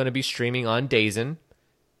fight's going to be streaming on DAZN.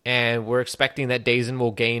 And we're expecting that DAZN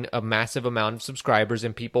will gain a massive amount of subscribers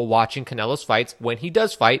and people watching Canelo's fights when he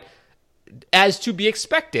does fight, as to be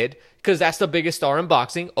expected, because that's the biggest star in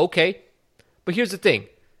boxing. Okay. But here's the thing.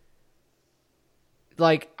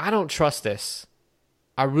 Like, I don't trust this.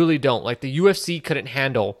 I really don't. Like, the UFC couldn't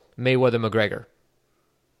handle Mayweather-McGregor.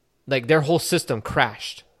 Like, their whole system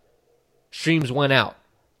crashed. Streams went out.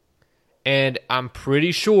 And I'm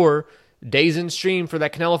pretty sure DAZN stream for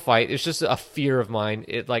that Canelo fight, it's just a fear of mine.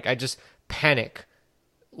 I just panic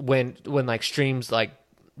when like streams like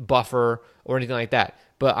buffer or anything like that.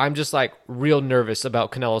 But I'm just like real nervous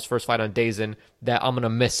about Canelo's first fight on DAZN that I'm going to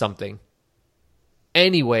miss something.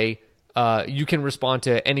 Anyway, you can respond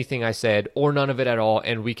to anything I said or none of it at all,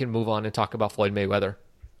 and we can move on and talk about Floyd Mayweather.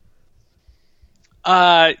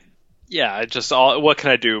 Yeah, what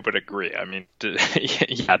can I do but agree? I mean,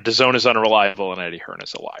 DAZN is unreliable and Eddie Hearn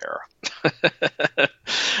is a liar.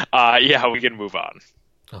 Yeah, we can move on.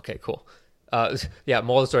 Okay, cool. Yeah,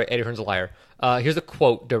 moral of the story, Eddie Hearn's a liar. Here's a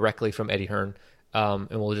quote directly from Eddie Hearn, and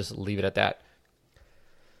we'll just leave it at that.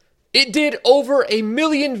 It did over 1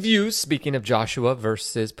 million views, speaking of Joshua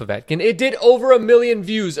versus Povetkin, it did over 1 million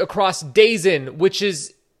views across DAZN, which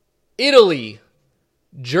is Italy,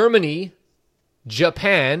 Germany,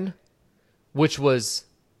 Japan, which was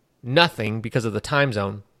nothing because of the time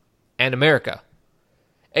zone, and America.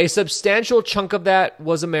 A substantial chunk of that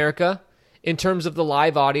was America. In terms of the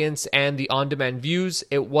live audience and the on-demand views,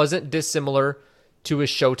 it wasn't dissimilar to his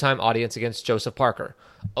Showtime audience against Joseph Parker.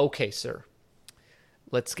 Okay, sir.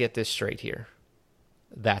 Let's get this straight here.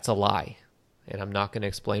 That's a lie. And I'm not going to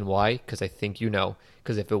explain why, because I think you know.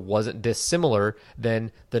 Because if it wasn't dissimilar,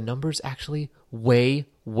 then the number's actually way,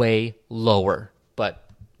 way lower. But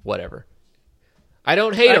whatever. I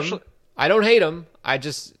don't hate him. I don't hate him. I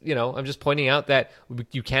just, I'm just pointing out that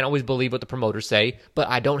you can't always believe what the promoters say, but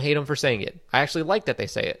I don't hate them for saying it. I actually like that they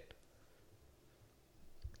say it.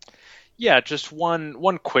 Yeah, just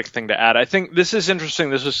one quick thing to add. I think this is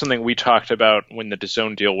interesting. This was something we talked about when the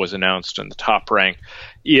DAZN deal was announced and the Top Rank,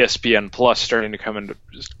 ESPN Plus started to come into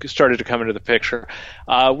the picture.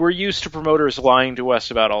 We're used to promoters lying to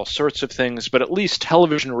us about all sorts of things, but at least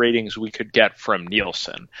television ratings we could get from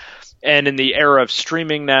Nielsen. And in the era of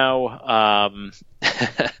streaming now,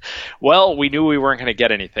 well, we knew we weren't going to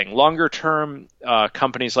get anything. Longer term,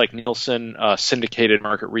 companies like Nielsen, syndicated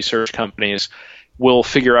market research companies, will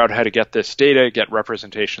figure out how to get this data, get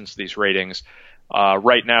representations of these ratings.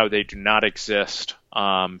 Right now, they do not exist.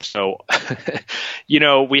 So,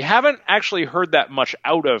 we haven't actually heard that much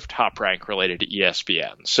out of Top Rank related to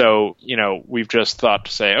ESPN. So, we've just thought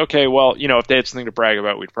to say, okay, well, if they had something to brag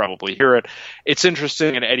about, we'd probably hear it. It's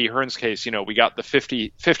interesting in Eddie Hearn's case, we got the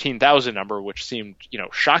 15,000 number, which seemed,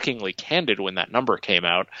 shockingly candid when that number came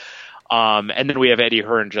out. And then we have Eddie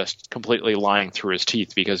Hearn just completely lying through his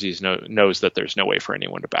teeth because he knows that there's no way for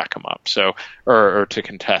anyone to back him up, or to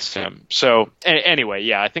contest him. So anyway,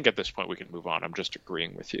 yeah, I think at this point we can move on. I'm just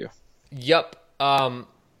agreeing with you. Yep. So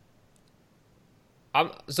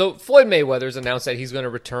Floyd Mayweather's announced that he's going to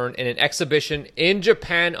return in an exhibition in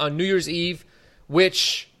Japan on New Year's Eve,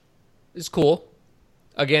 which is cool,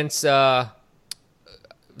 against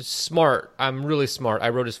Smart. I'm really smart. I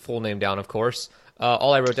wrote his full name down, of course.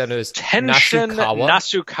 All I wrote down is Tenshin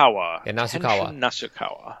Nasukawa. Yeah, Nasukawa. Tenshin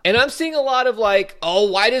Nasukawa. And I'm seeing a lot of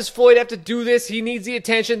why does Floyd have to do this? He needs the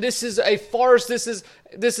attention. This is a farce. This is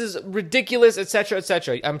ridiculous, etc.,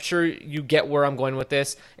 etc. I'm sure you get where I'm going with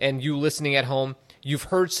this, and you listening at home, you've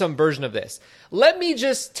heard some version of this. Let me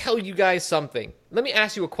just tell you guys something. Let me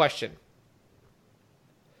ask you a question.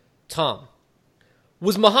 Tom,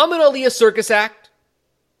 was Muhammad Ali a circus act?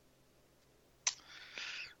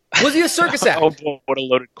 Was he a circus act? Oh, what a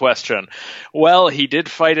loaded question. Well, he did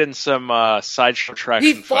fight in some sideshow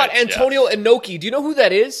attraction He fought fights, Antonio Inoki. Do you know who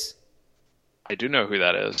that is? I do know who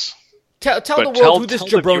that is. Tell the world who this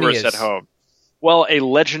jabroni is. At home. Well, a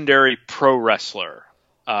legendary pro wrestler.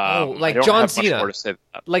 Like John Cena.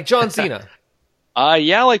 Like John Cena.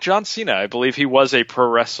 Yeah, like John Cena. I believe he was a pro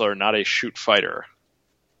wrestler, not a shoot fighter.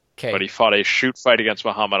 Okay. But he fought a shoot fight against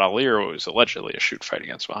Muhammad Ali, or it was allegedly a shoot fight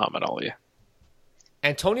against Muhammad Ali.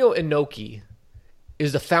 Antonio Inoki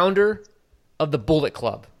is the founder of the Bullet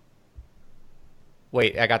Club.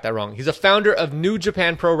 Wait, I got that wrong. He's a founder of New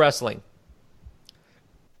Japan Pro Wrestling.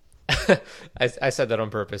 I said that on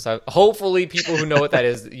purpose. Hopefully people who know what that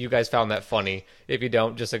is, you guys found that funny. If you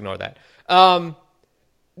don't, just ignore that.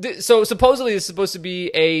 So supposedly this is supposed to be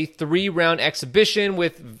a 3-round exhibition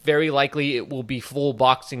with very likely it will be full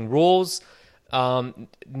boxing rules.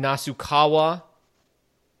 Nasukawa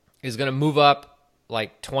is going to move up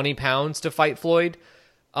like 20 pounds to fight Floyd.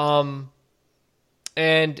 And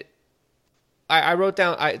I wrote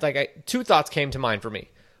down, two thoughts came to mind for me.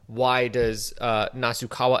 Why does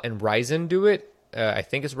Nasukawa and Rizin do it? I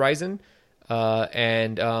think it's Rizin.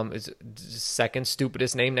 And it's the second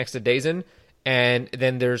stupidest name next to DAZN. And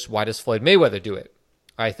then there's why does Floyd Mayweather do it?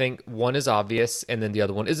 I think one is obvious, and then the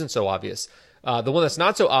other one isn't so obvious. The one that's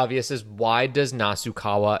not so obvious is why does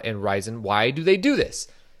Nasukawa and Rizin, why do they do this?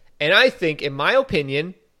 And I think, in my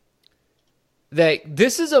opinion, that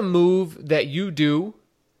this is a move that you do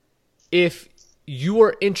if you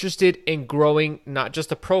are interested in growing not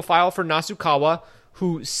just a profile for Nasukawa,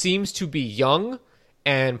 who seems to be young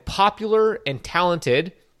and popular and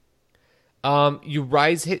talented. You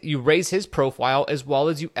raise his profile as well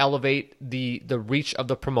as you elevate the reach of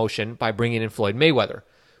the promotion by bringing in Floyd Mayweather.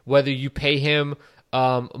 Whether you pay him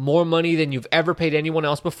more money than you've ever paid anyone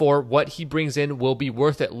else before, what he brings in will be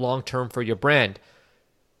worth it long term for your brand.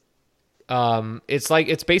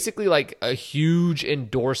 It's basically like a huge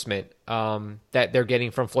endorsement that they're getting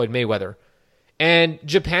from Floyd Mayweather. And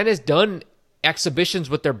Japan has done exhibitions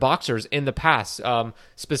with their boxers in the past.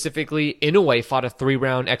 Specifically, Inoue fought a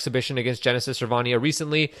 3-round exhibition against Genesis Servania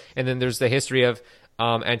recently, and then there's the history of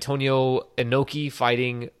Antonio Inoki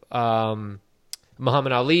fighting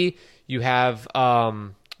Muhammad Ali. You have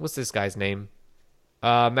what's this guy's name?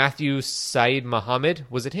 Matthew Said Muhammad.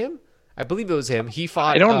 Was it him? I believe it was him. He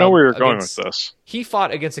fought. I don't know where you're going with this. He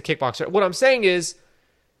fought against a kickboxer. What I'm saying is,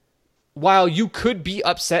 while you could be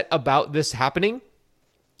upset about this happening,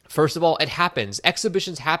 first of all, it happens.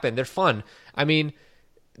 Exhibitions happen. They're fun. I mean,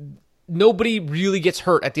 nobody really gets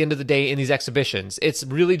hurt at the end of the day in these exhibitions. It's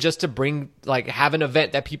really just to have an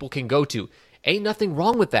event that people can go to. Ain't nothing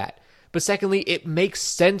wrong with that. But secondly, it makes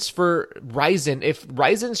sense for Rizin. If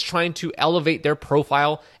Rizin's trying to elevate their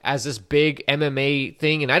profile as this big MMA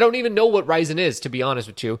thing, and I don't even know what Rizin is, to be honest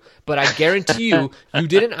with you, but I guarantee you, you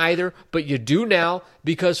didn't either, but you do now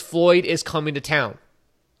because Floyd is coming to town,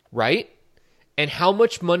 right? And how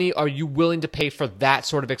much money are you willing to pay for that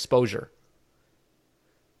sort of exposure?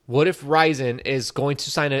 What if Rizin is going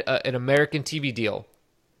to sign an American TV deal?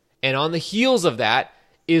 And on the heels of that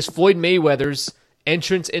is Floyd Mayweather's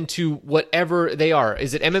entrance into whatever they are.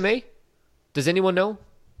 Is it MMA? Does anyone know?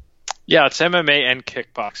 Yeah, it's MMA and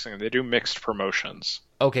kickboxing. They do mixed promotions.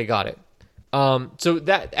 Okay, got it. So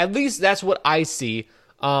that, at least that's what I see.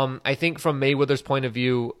 I think from Mayweather's point of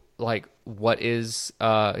view, what is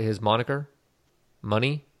his moniker?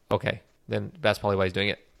 Money? Okay, then that's probably why he's doing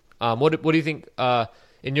it. What do you think?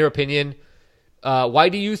 In your opinion, why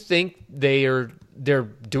do you think they're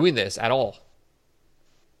doing this at all?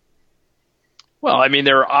 Well, I mean,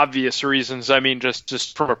 there are obvious reasons. I mean,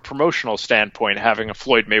 just from a promotional standpoint, having a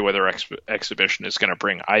Floyd Mayweather exhibition is going to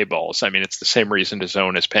bring eyeballs. I mean, it's the same reason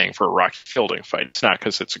DAZN is paying for a Rocky Fielding fight. It's not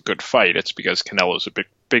because it's a good fight. It's because Canelo's a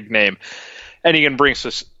big name, and he can bring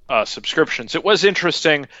subscriptions. It was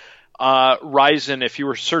interesting. Rizin, if you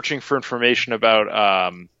were searching for information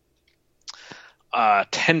about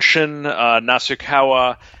Tenshin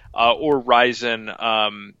Nasukawa or Rizin,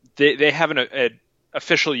 they have an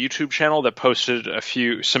official YouTube channel that posted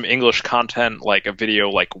some English content, like a video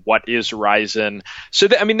like what is Rizin. So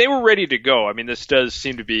they were ready to go. I mean, this does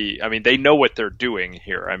seem to be, they know what they're doing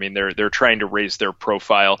here. I mean, they're trying to raise their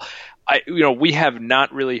profile. We have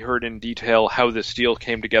not really heard in detail how this deal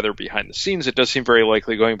came together behind the scenes. It does seem very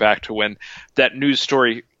likely going back to when that news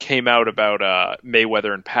story came out about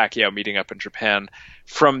Mayweather and Pacquiao meeting up in Japan.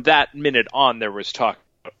 From that minute on, there was talk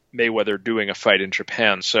about Mayweather doing a fight in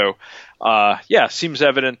Japan. So, seems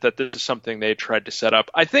evident that this is something they tried to set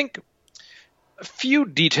up. I think a few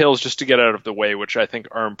details just to get out of the way, which I think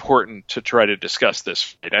are important to try to discuss this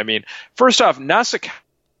fight. I mean, first off, Nasukawa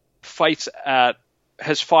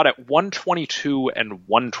has fought at 122 and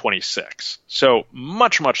 126, so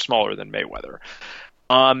much smaller than Mayweather.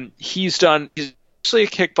 He's mostly a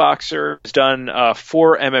kickboxer. He's done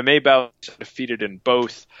 4 MMA bouts, defeated in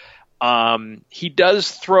both. He does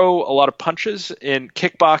throw a lot of punches. In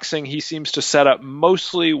kickboxing, he seems to set up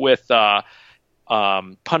mostly with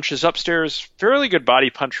punches upstairs. Fairly good body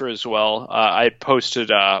puncher as well. I had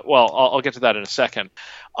posted. I'll get to that in a second.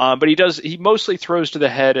 But he mostly throws to the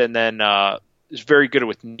head and then is very good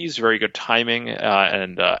with knees, very good timing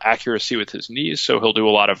and accuracy with his knees. So he'll do a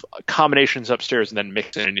lot of combinations upstairs and then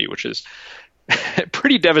mix in a knee, which is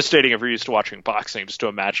pretty devastating if you're used to watching boxing, just to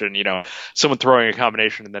imagine, someone throwing a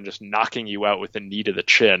combination and then just knocking you out with a knee to the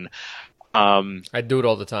chin. I do it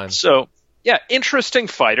all the time. So, yeah, interesting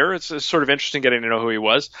fighter. It's sort of interesting getting to know who he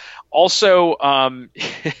was. Also,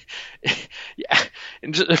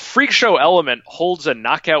 the freak show element holds a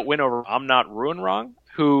knockout win over I'm Not Ruinrong,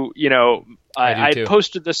 who, I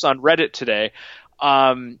posted this on Reddit today.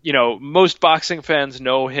 Most boxing fans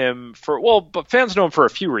know him but fans know him for a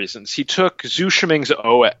few reasons. He took Zhu Shiming's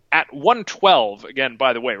O at 112. Again,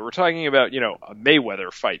 by the way, we're talking about, a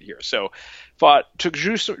Mayweather fight here. So took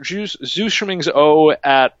Zhu Shiming's O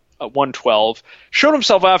at 112, showed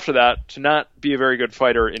himself after that to not be a very good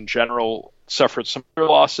fighter in general, suffered some other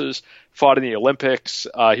losses, fought in the Olympics.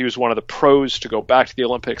 He was one of the pros to go back to the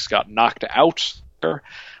Olympics, got knocked out.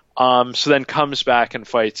 So then comes back and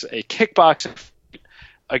fights a kickboxing fight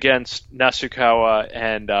against Nasukawa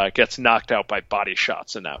and gets knocked out by body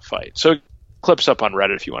shots in that fight. So clips up on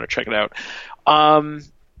Reddit if you want to check it out.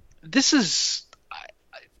 This is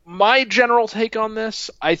my general take on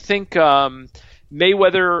this. I think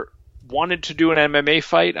Mayweather wanted to do an MMA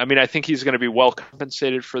fight. I think he's going to be well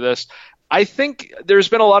compensated for this. I think there's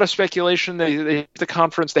been a lot of speculation. The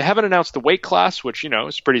conference, they haven't announced the weight class, which,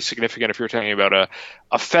 is pretty significant if you're talking about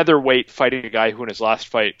a featherweight fighting a guy who in his last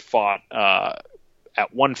fight fought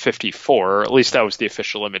at 154, or at least that was the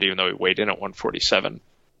official limit, even though he weighed in at 147.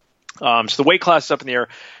 So the weight class is up in the air.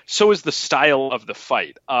 So is the style of the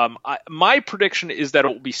fight. My prediction is that it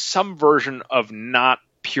will be some version of not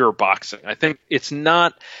pure boxing. I think it's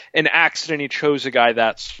not an accident he chose a guy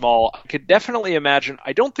that small. I could definitely imagine.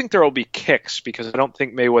 I don't think there will be kicks because I don't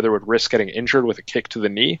think Mayweather would risk getting injured with a kick to the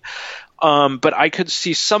knee. But I could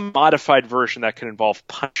see some modified version that could involve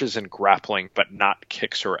punches and grappling, but not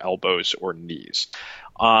kicks or elbows or knees.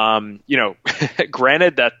 Granted,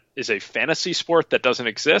 that is a fantasy sport that doesn't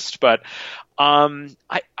exist, but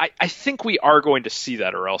I think we are going to see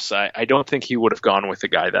that, or else I don't think he would have gone with a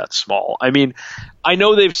guy that small. I mean, I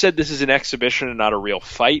know they've said this is an exhibition and not a real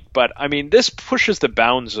fight, but I mean, this pushes the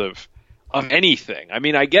bounds of anything. I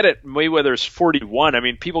mean, I get it. Mayweather's 41. I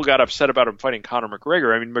mean, people got upset about him fighting Conor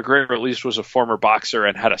McGregor. I mean, McGregor at least was a former boxer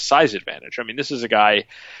and had a size advantage. I mean, this is a guy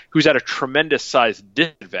who's at a tremendous size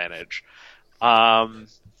disadvantage. I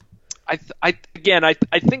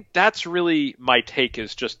think that's really my take.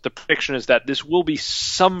 Is just the prediction is that this will be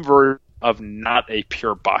some version of not a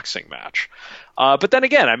pure boxing match. But then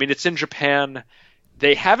again, I mean, it's in Japan.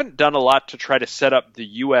 They haven't done a lot to try to set up the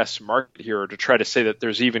U.S. market here, or to try to say that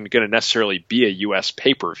there's even going to necessarily be a U.S.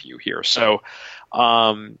 pay-per-view here. So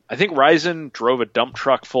I think Rizin drove a dump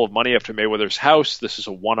truck full of money up to Mayweather's house. This is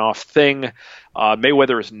a one-off thing.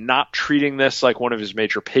 Mayweather is not treating this like one of his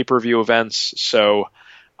major pay-per-view events. So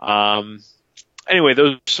anyway,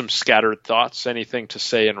 those are some scattered thoughts. Anything to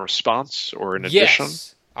say in response or in addition?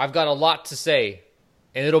 Yes, I've got a lot to say,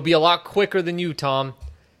 and it'll be a lot quicker than you, Tom.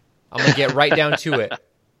 I'm going to get right down to it.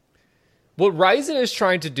 What Rizin is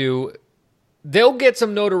trying to do, they'll get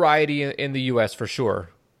some notoriety in the U.S. for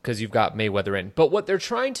sure, because you've got Mayweather in. But what they're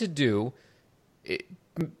trying to do,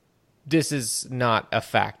 this is not a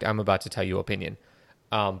fact. I'm about to tell you opinion,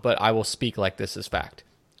 but I will speak like this is fact.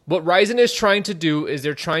 What Rizin is trying to do is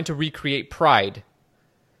they're trying to recreate Pride.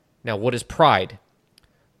 Now, what is Pride?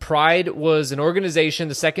 Pride was an organization,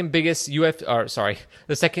 the second UFC's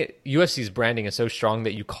branding is so strong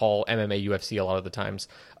that you call MMA UFC a lot of the times.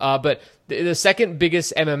 But the second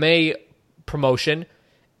biggest MMA promotion,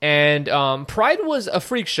 and Pride was a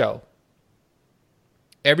freak show.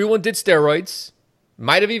 Everyone did steroids,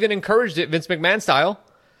 might have even encouraged it, Vince McMahon style,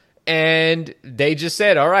 and they just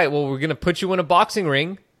said, all right, well, we're going to put you in a boxing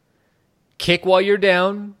ring, kick while you're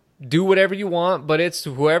down, do whatever you want, but it's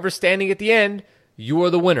whoever's standing at the end, you are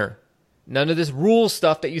the winner. None of this rule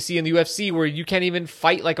stuff that you see in the UFC where you can't even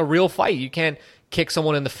fight like a real fight. You can't kick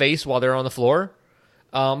someone in the face while they're on the floor.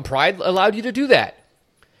 Pride allowed you to do that.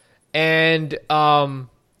 And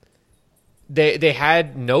they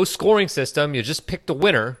had no scoring system. You just picked the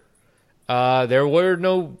winner. There were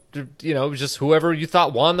no, it was just whoever you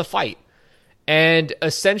thought won the fight. And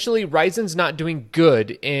essentially, Rizin's not doing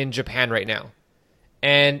good in Japan right now.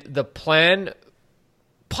 And the plan,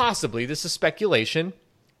 possibly, this is speculation,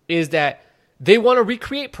 is that they want to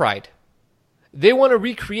recreate Pride. They want to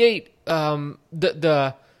recreate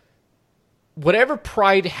the whatever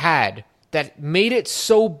Pride had that made it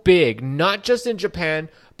so big, not just in Japan,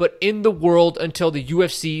 but in the world until the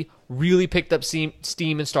UFC really picked up steam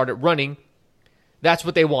and started running. That's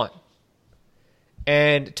what they want.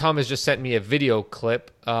 And Tom has just sent me a video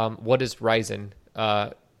clip. What is Rizin?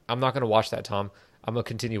 I'm not going to watch that, Tom. I'm going to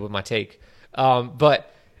continue with my take.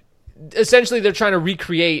 But essentially, they're trying to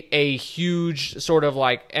recreate a huge sort of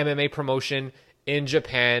like MMA promotion in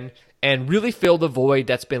Japan and really fill the void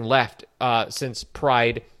that's been left since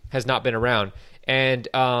Pride has not been around. And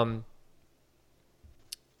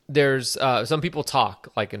there's some people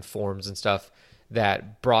talk, like in forums and stuff,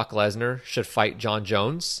 that Brock Lesnar should fight John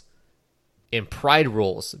Jones in Pride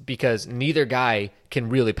rules because neither guy can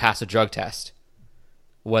really pass a drug test,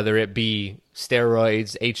 whether it be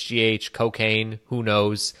steroids, HGH, cocaine, who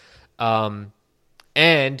knows. And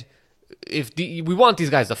if we want these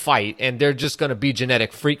guys to fight and they're just going to be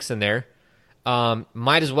genetic freaks in there,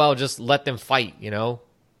 might as well just let them fight,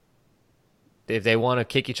 If they want to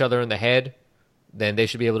kick each other in the head, then they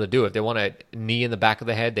should be able to do it. If they want a knee in the back of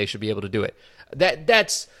the head, they should be able to do it.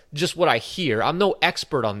 That's just what I hear. I'm no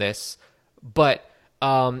expert on this, but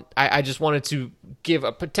I just wanted to give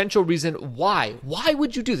a potential reason why. Why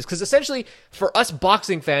would you do this? Because essentially, for us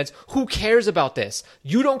boxing fans, who cares about this?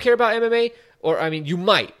 You don't care about MMA, you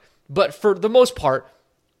might. But for the most part,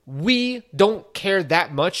 we don't care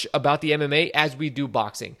that much about the MMA as we do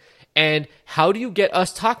boxing. And how do you get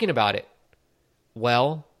us talking about it?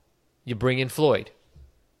 Well, you bring in Floyd.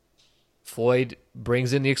 Floyd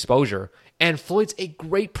brings in the exposure. And Floyd's a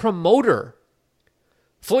great promoter.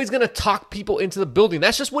 Floyd's going to talk people into the building.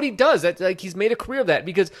 That's just what he does. He's made a career of that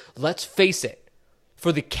because, let's face it,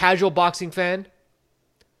 for the casual boxing fan,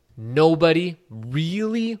 Nobody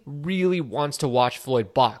really, really wants to watch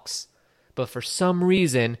Floyd box. But for some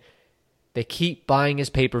reason, they keep buying his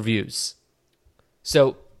pay-per-views.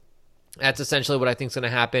 So that's essentially what I think is going to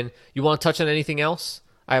happen. You want to touch on anything else?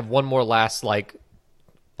 I have one more last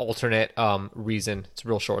alternate reason. It's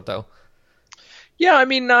real short though. Yeah, I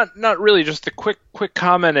mean, not really. Just a quick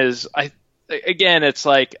comment is it's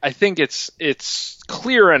like I think it's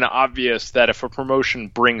clear and obvious that if a promotion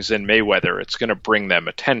brings in Mayweather, it's going to bring them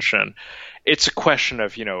attention. It's a question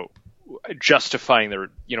of justifying their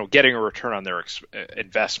getting a return on their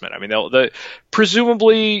investment. I mean,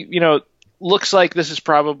 presumably looks like this is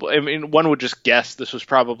probably, I mean, one would just guess this was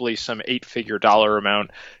probably some 8-figure dollar amount.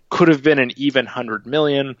 Could have been an even 100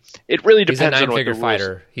 million. It really depends on what the rules. He's a 9-figure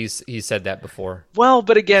fighter. He's said that before. Well,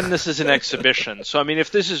 but again, this is an exhibition. So, I mean, if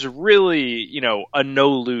this is really, a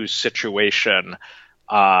no-lose situation,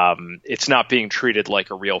 it's not being treated like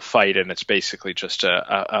a real fight and it's basically just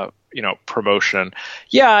a promotion.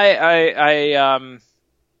 Yeah,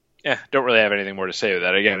 I don't really have anything more to say with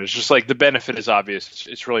that. Again, it's just like the benefit is obvious.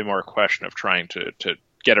 It's really more a question of trying to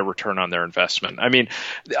get a return on their investment. I mean,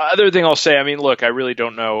 the other thing I'll say, I mean, look, I really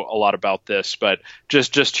don't know a lot about this, but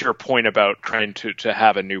just to your point about trying to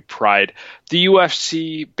have a new Pride, the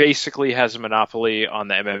UFC basically has a monopoly on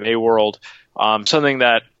the MMA world, something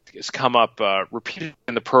that has come up repeatedly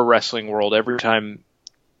in the pro wrestling world every time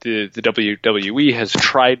the WWE has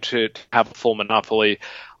tried to have a full monopoly.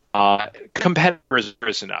 Competitors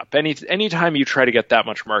risen up. Anytime you try to get that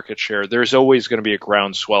much market share, there's always going to be a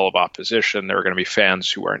groundswell of opposition. There are going to be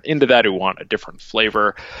fans who aren't into that, who want a different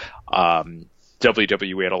flavor.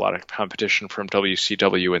 WWE had a lot of competition from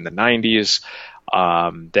WCW in the 90s.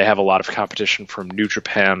 They have a lot of competition from New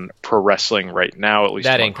Japan Pro Wrestling right now, at least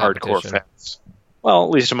among hardcore fans. Well,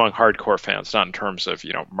 at least among hardcore fans, not in terms of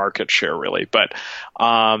market share really, but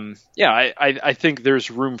I think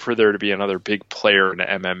there's room for there to be another big player in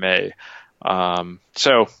MMA.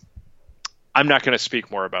 So I'm not going to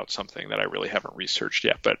speak more about something that I really haven't researched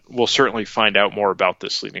yet, but we'll certainly find out more about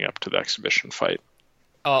this leading up to the exhibition fight.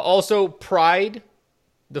 Also, Pride,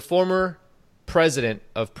 the former president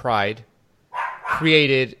of Pride,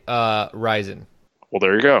 created Rizin. Well,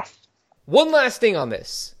 there you go. One last thing on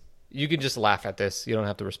this. You can just laugh at this. You don't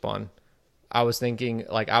have to respond. I was thinking,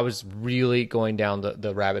 I was really going down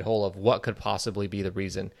the rabbit hole of what could possibly be the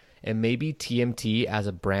reason. And maybe TMT as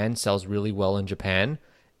a brand sells really well in Japan.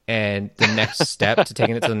 And the next step to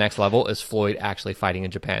taking it to the next level is Floyd actually fighting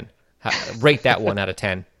in Japan. Rate that 1 out of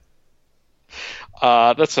 10.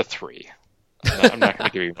 That's a 3. I'm not going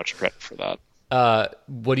to give you much credit for that.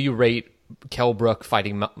 What do you rate Kell Brook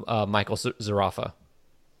fighting Michael Zarafa?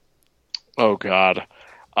 Oh, God.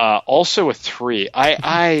 Also a 3.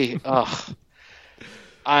 I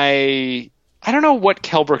don't know what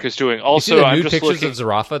Kell Brook is doing. Also, you see the I'm nude just pictures looking of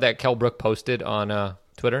Zarafa that Kell Brook posted on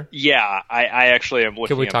Twitter. Yeah, I actually am looking.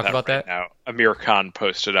 Can we at talk that about right that now? Amir Khan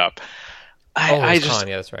posted up. Khan.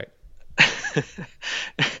 Yeah, that's right.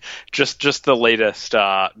 just the latest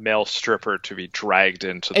male stripper to be dragged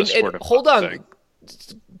into the sport of hold boxing. on.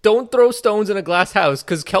 Don't throw stones in a glass house,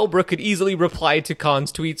 because Kell Brook could easily reply to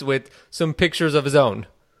Khan's tweets with some pictures of his own.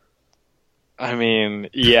 I mean,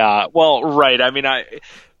 yeah. Well, right. I mean, I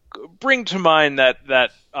bring to mind that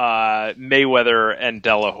Mayweather and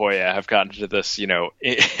De La Hoya have gotten into this,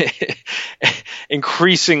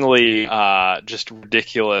 increasingly just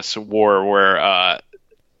ridiculous war where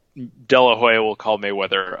De La Hoya will call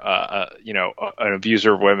Mayweather, an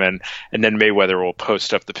abuser of women, and then Mayweather will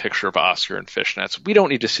post up the picture of Oscar in fishnets. We don't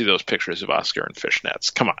need to see those pictures of Oscar in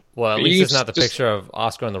fishnets. Come on. Well, at least it's not the picture of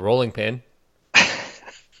Oscar on the rolling pin.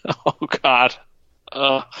 Oh, God.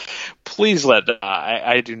 Please let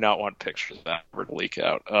I do not want pictures of that ever to leak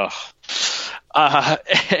out.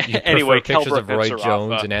 Anyway, pictures of Roy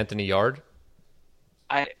Jones and Anthony Yard?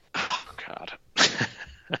 Oh, God.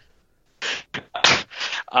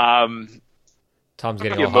 Tom's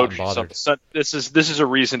getting all hot and bothered. This is a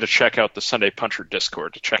reason to check out the Sunday Puncher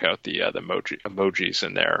Discord, to check out the emojis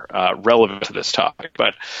in there relevant to this topic.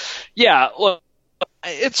 But yeah, look,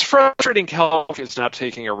 it's frustrating. Kell Brook is not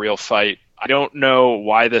taking a real fight. I don't know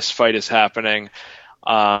why this fight is happening.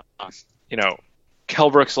 Kell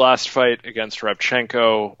Brook's last fight against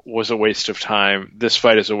Rabchenko was a waste of time. This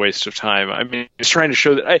fight is a waste of time. I mean, it's trying to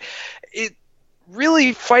show that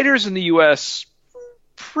really fighters in the U.S.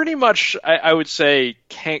 pretty much, I would say,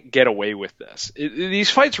 can't get away with this. These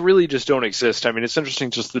fights really just don't exist. I mean, it's interesting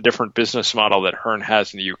just the different business model that Hearn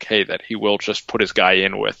has in the UK, that he will just put his guy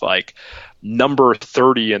in with number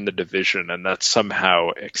 30 in the division, and that's somehow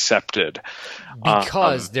accepted.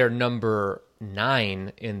 Because they're number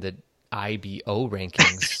 9 in the IBO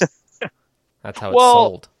rankings. That's how it's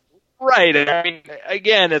sold. Right. I mean,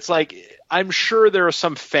 again, it's like I'm sure there are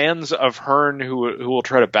some fans of Hearn who will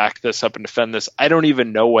try to back this up and defend this. I don't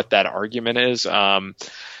even know what that argument is.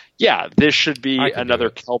 Yeah, this should be another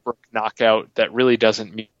Kell Brook knockout that really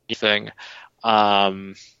doesn't mean anything.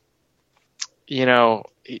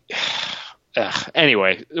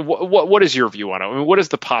 Anyway, what is your view on it? I mean, what is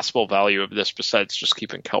the possible value of this besides just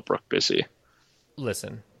keeping Kell Brook busy?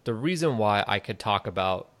 Listen, the reason why I could talk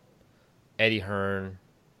about Eddie Hearn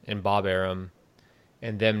and Bob Arum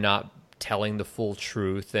and them not telling the full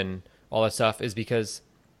truth and all that stuff is because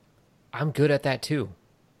I'm good at that too.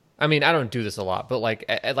 I mean, I don't do this a lot, but like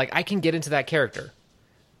I can get into that character.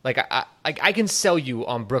 Like I can sell you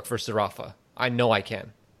on Brook versus Zerafa. I know I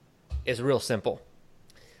can. It's real simple.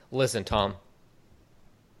 Listen, Tom.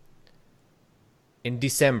 In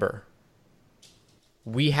December,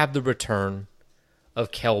 we have the return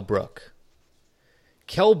of Kell Brook.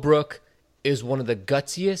 Kell Brook is one of the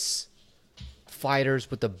gutsiest fighters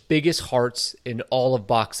with the biggest hearts in all of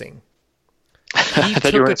boxing. He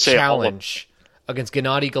took a challenge against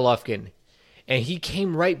Gennady Golovkin, and he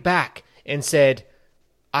came right back and said,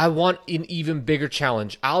 I want an even bigger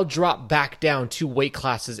challenge. I'll drop back down 2 weight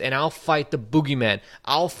classes, and I'll fight the boogeyman.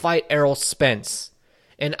 I'll fight Errol Spence.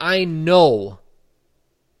 And I know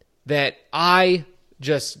that I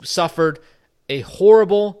just suffered a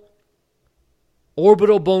horrible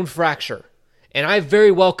orbital bone fracture. And I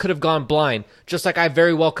very well could have gone blind, just like I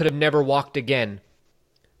very well could have never walked again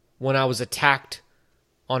when I was attacked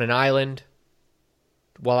on an island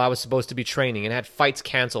while I was supposed to be training and had fights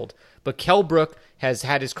canceled. But Kell Brook has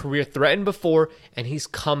had his career threatened before, and he's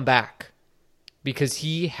come back because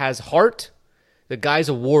he has heart. The guy's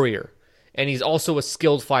a warrior, and he's also a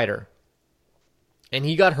skilled fighter. And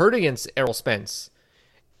he got hurt against Errol Spence,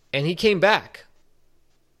 and he came back,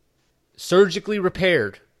 surgically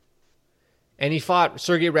repaired, and he fought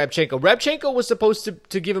Sergey Rabchenko. Rabchenko was supposed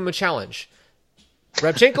to give him a challenge.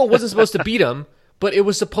 Rabchenko wasn't supposed to beat him, but it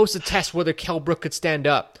was supposed to test whether Kell Brook could stand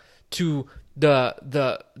up to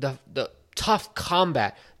the tough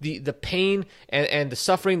combat, the pain and the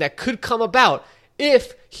suffering that could come about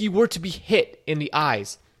if he were to be hit in the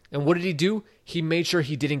eyes. And what did he do? He made sure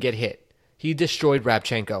he didn't get hit. He destroyed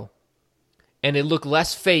Rabchenko. And it looked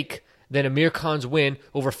less fake than Amir Khan's win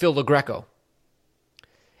over Phil LaGreco.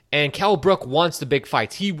 And Kell Brook wants the big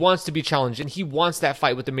fights. He wants to be challenged, and he wants that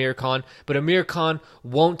fight with Amir Khan. But Amir Khan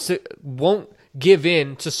won't give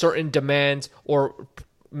in to certain demands, or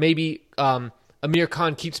maybe Amir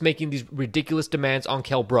Khan keeps making these ridiculous demands on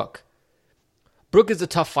Kell Brook. Brook is a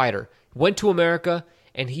tough fighter. Went to America,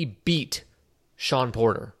 and he beat Sean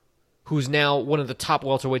Porter, who's now one of the top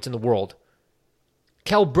welterweights in the world.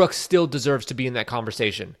 Kell Brook still deserves to be in that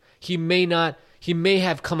conversation. He may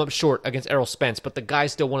have come up short against Errol Spence, but the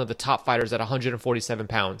guy's still one of the top fighters at 147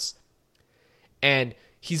 pounds. And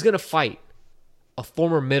he's going to fight a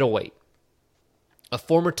former middleweight, a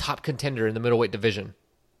former top contender in the middleweight division.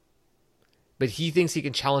 But he thinks he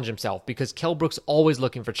can challenge himself because Kell Brook's always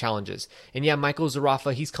looking for challenges. And yeah, Michael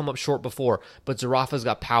Zerafa, he's come up short before, but Zerafa's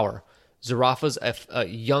got power. Zerafa's a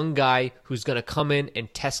young guy who's going to come in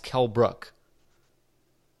and test Kell Brook.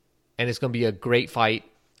 And it's going to be a great fight.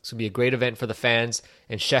 It's going to be a great event for the fans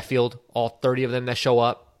in Sheffield, all 30 of them that show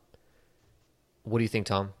up. What do you think,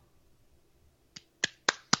 Tom?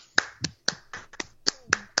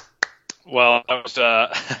 Well, that was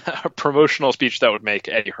a promotional speech that would make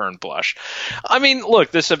Eddie Hearn blush. I mean, look,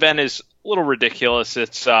 this event is a little ridiculous.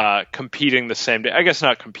 It's competing the same day. I guess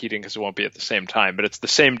not competing because it won't be at the same time, but it's the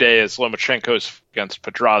same day as Lomachenko's against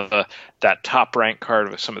Pedraza, that top-ranked card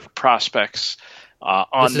with some of the prospects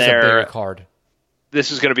on there. This is a bigger card.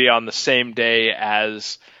 This is going to be on the same day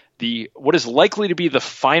as what is likely to be the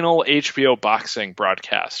final HBO boxing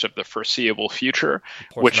broadcast of the foreseeable future,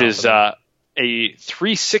 which is a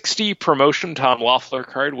 360 promotion Tom Loeffler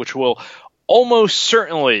card, which will almost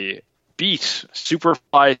certainly beat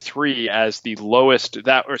Superfly 3 as the lowest, or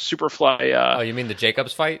Superfly. Oh, you mean the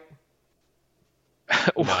Jacobs fight?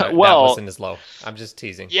 No, well, that wasn't as low. I'm just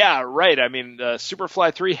teasing. Yeah, right. I mean,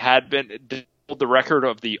 Superfly 3 had been the record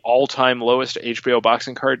of the all-time lowest HBO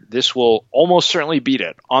boxing card. This will almost certainly beat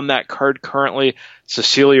it. On that card currently,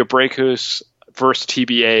 Cecilia Brækhus versus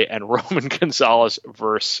TBA and Roman Gonzalez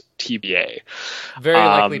versus TBA. Very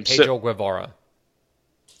likely Pedro Guevara.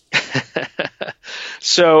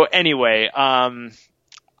 So anyway, I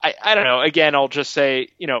don't know. Again, I'll just say,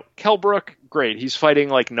 Kell Brook, great. He's fighting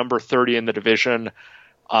like number 30 in the division.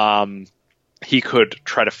 He could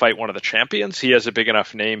try to fight one of the champions. He has a big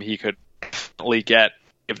enough name. He could definitely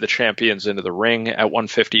give the champions into the ring at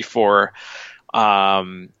 154.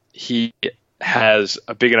 He has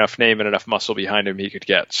a big enough name and enough muscle behind him, he could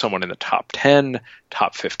get someone in the top 10,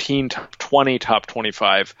 top 15, top 20, top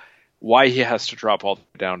 25. Why he has to drop all the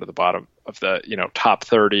way down to the bottom of the, top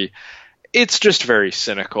 30, it's just very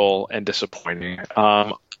cynical and disappointing.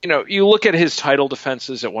 You look at his title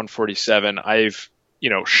defenses at 147. I've,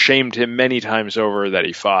 shamed him many times over that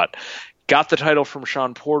he fought. Got the title from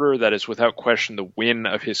Sean Porter. That is without question the win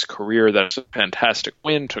of his career. That's a fantastic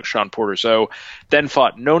win. Took Sean Porter's O. Then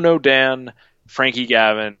fought No Dan, Frankie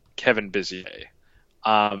Gavin, Kevin Bizier.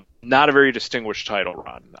 Not a very distinguished title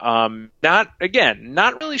run.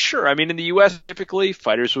 Not really sure. I mean, in the U.S., typically,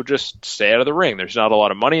 fighters will just stay out of the ring. There's not a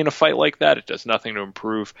lot of money in a fight like that. It does nothing to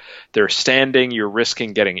improve their standing. You're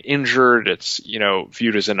risking getting injured. It's,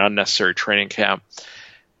 viewed as an unnecessary training camp.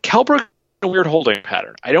 Kell Brook, a weird holding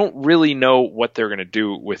pattern. I don't really know what they're going to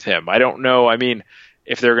do with him. I don't know. I mean,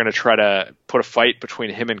 if they're going to try to put a fight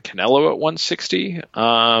between him and Canelo at 160.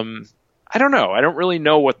 I don't know. I don't really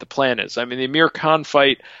know what the plan is. I mean, the Amir Khan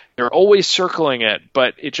fight, they're always circling it,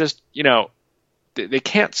 but it just, they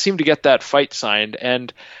can't seem to get that fight signed.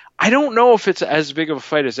 And I don't know if it's as big of a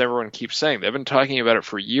fight as everyone keeps saying. They've been talking about it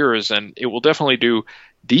for years, and it will definitely do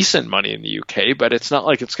decent money in the UK, but it's not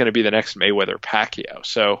like it's going to be the next Mayweather Pacquiao.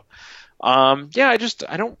 So,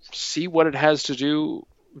 I don't see what it has to do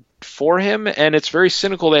for him, and it's very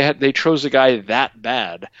cynical. They chose a guy that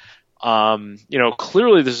bad.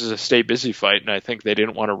 Clearly this is a stay busy fight, and I think they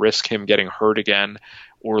didn't want to risk him getting hurt again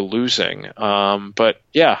or losing. But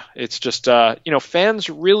yeah, it's just fans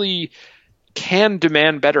really can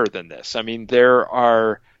demand better than this. I mean, there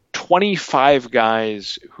are 25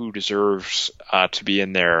 guys who deserves to be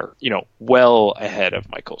in there, well ahead of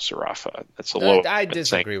Michael Zerafa. That's a low. I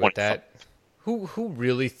disagree with that. Who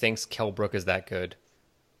really thinks Kell Brook is that good?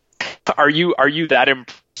 Are you that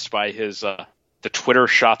impressed by his the Twitter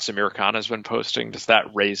shots Amir Khan has been posting? Does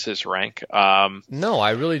that raise his rank? No,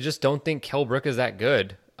 I really just don't think Kell Brook is that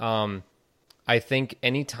good. I think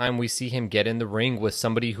anytime we see him get in the ring with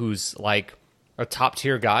somebody who's like a top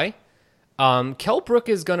tier guy, Kell Brook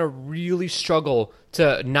is going to really struggle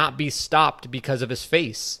to not be stopped because of his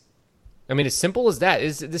face. I mean, as simple as that.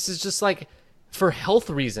 This is just like, for health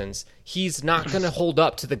reasons, he's not going to hold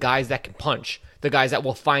up to the guys that can punch, the guys that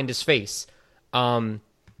will find his face. I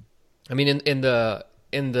mean, in the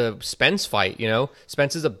Spence fight,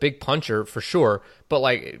 Spence is a big puncher for sure, but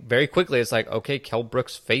like very quickly it's like, okay, Kell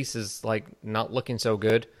Brook's face is like not looking so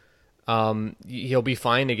good. He'll be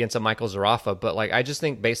fine against a Michael Zerafa, but like I just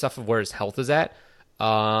think based off of where his health is at,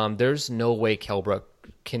 there's no way Kell Brook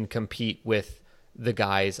can compete with the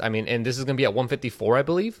guys. I mean, and this is going to be at 154, I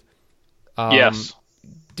believe. Yes.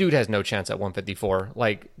 Dude has no chance at 154.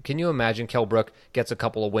 Like, can you imagine Kell Brook gets a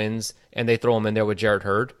couple of wins and they throw him in there with Jarrett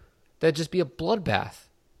Hurd? That'd just be a bloodbath.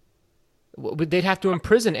 They'd have to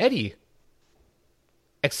imprison Eddie.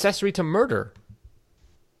 Accessory to murder.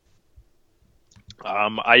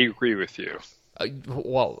 I agree with you.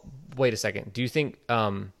 Well, wait a second. Do you think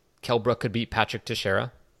Kell Brook could beat Patrick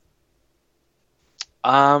Teixeira?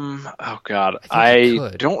 Oh God, I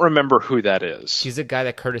don't remember who that is. He's a guy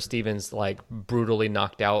that Curtis Stevens like brutally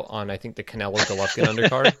knocked out on, I think, the Canelo Golovkin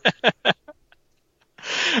undercard.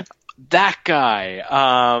 That guy.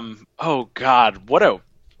 Oh God, what a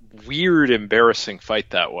weird, embarrassing fight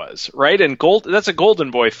that was, right? And that's a Golden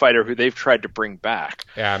Boy fighter who they've tried to bring back.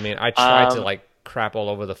 Yeah, I mean, I tried to like crap all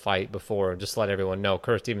over the fight before, just let everyone know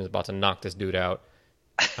Curtis Stevens is about to knock this dude out.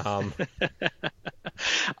 Yeah,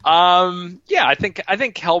 I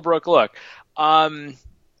think Kell Brook. Look, I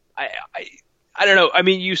don't know. I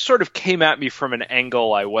mean, you sort of came at me from an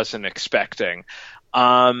angle I wasn't expecting.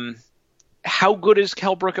 How good is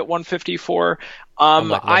Kell Brook at 154?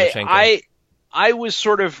 I was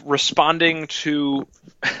sort of responding to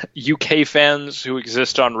UK fans who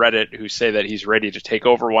exist on Reddit who say that he's ready to take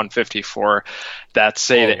over 154. That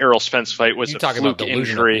say the Errol Spence fight was a fluke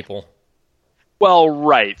injury. Well,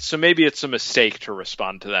 right. So maybe it's a mistake to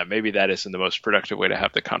respond to that. Maybe that isn't the most productive way to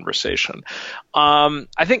have the conversation.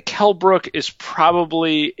 I think Kell Brook is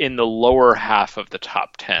probably in the lower half of the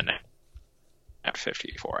top 10 at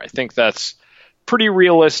 54. I think that's pretty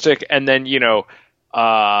realistic. And then,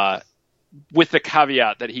 with the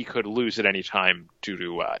caveat that he could lose at any time due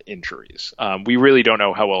to injuries. We really don't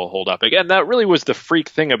know how well he'll hold up. Again, that really was the freak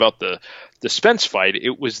thing about the Spence fight.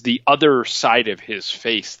 It was the other side of his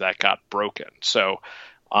face that got broken. So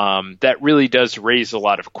that really does raise a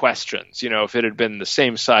lot of questions. If it had been the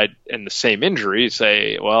same side and the same injury,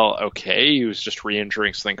 say, well, okay, he was just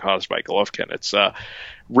re-injuring something caused by Golovkin. It's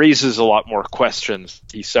raises a lot more questions.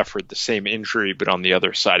 He suffered the same injury, but on the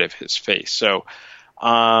other side of his face. So,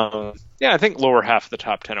 I think lower half of the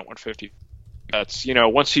top 10 at 154 That's,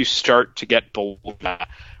 once you start to get below that,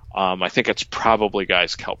 I think it's probably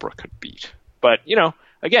guys Kelbrook could beat. But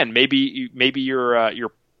again, maybe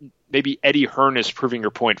Eddie Hearn is proving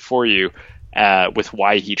your point for you with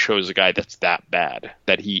why he chose a guy that's that bad,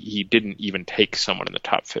 that he didn't even take someone in the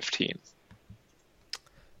top 15.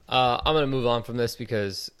 I'm going to move on from this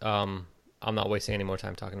because I'm not wasting any more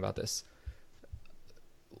time talking about this.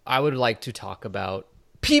 I would like to talk about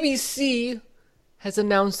PBC has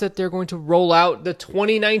announced that they're going to roll out the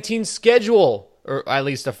 2019 schedule, or at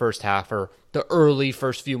least the first half, or the early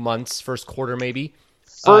first few months, first quarter maybe.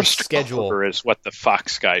 First schedule quarter is what the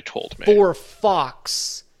Fox guy told me. For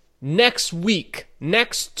Fox, next week,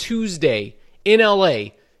 next Tuesday in LA.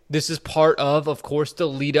 This is part of course, the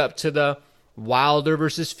lead up to the Wilder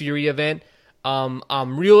versus Fury event.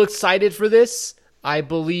 I'm real excited for this. I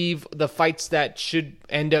believe the fights that should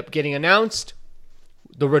end up getting announced: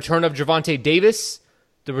 the return of Gervonta Davis,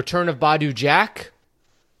 the return of Badu Jack,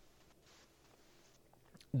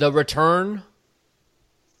 the return.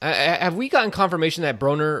 Have we gotten confirmation that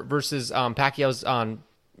Broner versus Pacquiao's on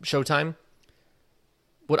Showtime?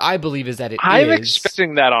 What I believe is that I'm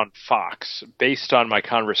expecting that on Fox, based on my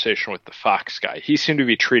conversation with the Fox guy. He seemed to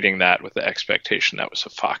be treating that with the expectation that was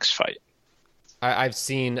a Fox fight. I've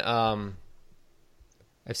seen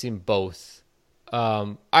both.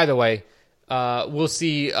 Either way, we'll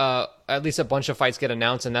see at least a bunch of fights get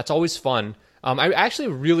announced, and that's always fun. I actually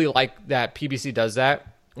really like that PBC does that,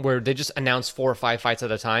 where they just announce 4 or 5 fights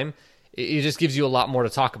at a time. It just gives you a lot more to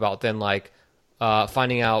talk about than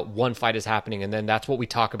finding out one fight is happening, and then that's what we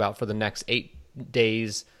talk about for the next 8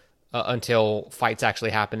 days until fights actually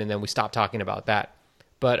happen, and then we stop talking about that.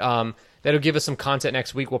 But that'll give us some content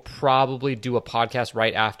next week. We'll probably do a podcast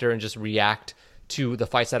right after and just react to the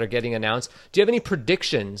fights that are getting announced. Do you have any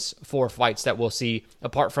predictions for fights that we'll see,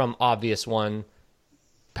 apart from obvious one,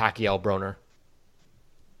 Pacquiao-Broner?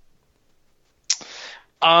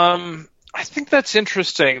 I think that's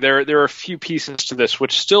interesting. There are a few pieces to this,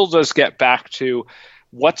 which still does get back to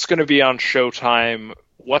what's going to be on Showtime,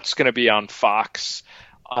 what's going to be on Fox.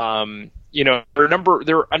 There are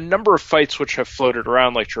a number of fights which have floated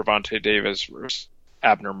around, like Gervonta Davis versus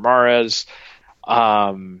Abner Mares.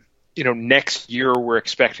 Next year we're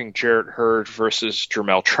expecting Jarrett Hurd versus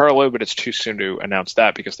Jermell Charlo, but it's too soon to announce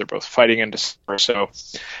that because they're both fighting in December. So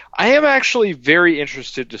I am actually very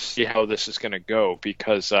interested to see how this is going to go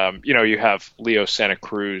because, you have Leo Santa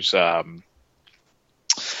Cruz,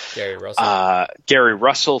 Gary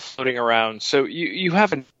Russell floating around. So you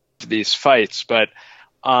have these fights, but,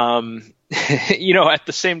 at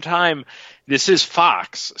the same time, this is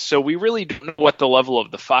Fox, so we really don't know what the level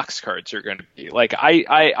of the Fox cards are going to be. Like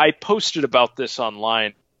I posted about this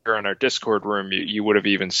online here in our Discord room. You would have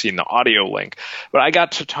even seen the audio link, but I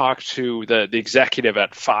got to talk to the executive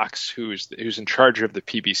at Fox who's in charge of the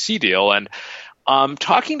PBC deal, and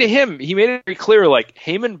talking to him, he made it very clear, like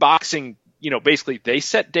Heyman Boxing, basically they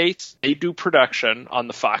set dates, they do production on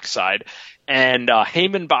the Fox side, and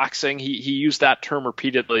Heyman Boxing, he used that term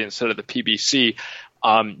repeatedly instead of the PBC.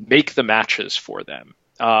 Make the matches for them.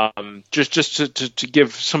 Just to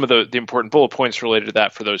give some of the important bullet points related to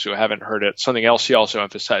that for those who haven't heard it. Something else he also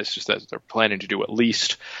emphasized is that they're planning to do at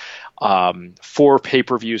least 4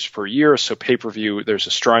 pay-per-views per year. So pay-per-view, there's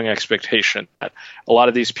a strong expectation that a lot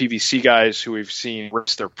of these PBC guys who we've seen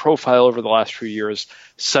raise their profile over the last few years,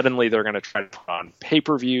 suddenly they're going to try to put on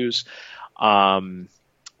pay-per-views.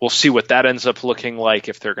 We'll see what that ends up looking like,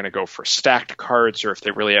 if they're going to go for stacked cards or if they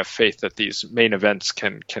really have faith that these main events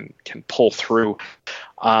can pull through.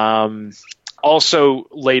 Also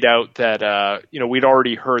laid out that, we'd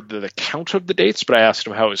already heard the count of the dates, but I asked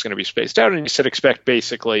him how it was going to be spaced out, and he said expect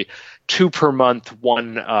basically 2 per month,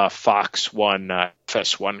 1 Fox, 1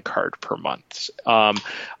 FS1 card per month.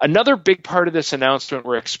 Another big part of this announcement,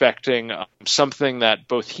 we're expecting something that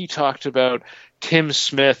both he talked about. Tim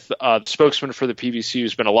Smith, the spokesman for the PBC,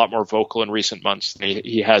 who's been a lot more vocal in recent months than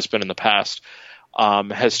he has been in the past,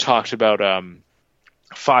 has talked about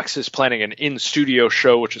Fox is planning an in-studio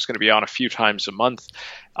show, which is going to be on a few times a month,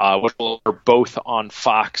 which are both on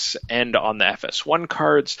Fox and on the FS1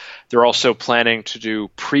 cards. They're also planning to do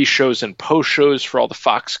pre-shows and post-shows for all the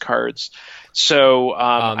Fox cards. So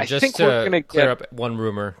I think we're going to clear up one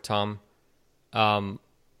rumor, Tom.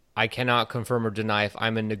 I cannot confirm or deny if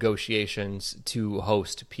I'm in negotiations to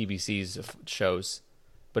host PBC's shows,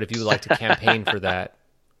 but if you would like to campaign for that,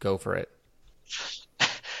 go for it.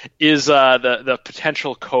 Is the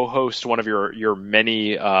potential co-host one of your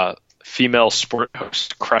many female sport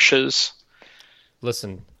host crushes?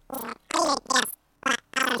 Listen,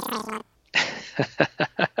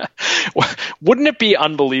 Wouldn't it be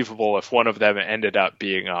unbelievable if one of them ended up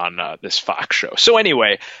being on this Fox show? So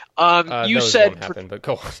anyway, you said won't happen, but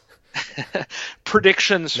go on.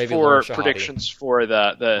 predictions Maybe for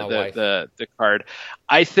the card.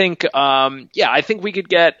 I think I think we could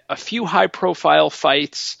get a few high profile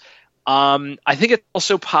fights. I think it's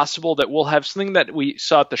also possible that we'll have something that we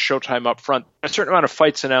saw at the Showtime up front, a certain amount of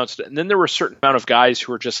fights announced, and then there were a certain amount of guys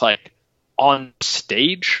who were just like on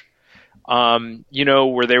stage,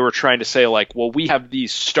 where they were trying to say like, well, we have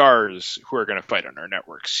these stars who are going to fight on our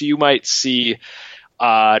network. So you might see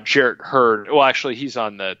Jarrett Hurd. Well, actually, he's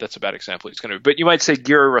on that's a bad example. But you might say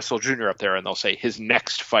Gary Russell Jr. up there, and they'll say his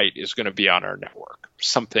next fight is going to be on our network,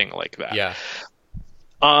 something like that. Yeah.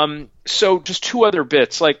 So just two other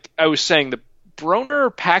bits. Like I was saying, the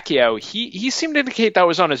Broner Pacquiao, he seemed to indicate that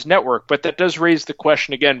was on his network, but that does raise the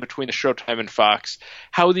question again between the Showtime and Fox,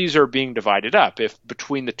 how these are being divided up. If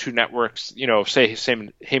between the two networks, say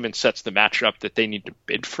Heyman sets the match up that they need to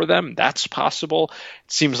bid for them, that's possible.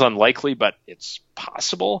 It seems unlikely, but it's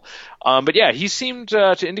possible. But yeah, he seemed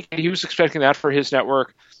to indicate he was expecting that for his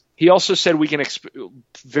network. He also said we can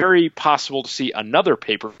very possible to see another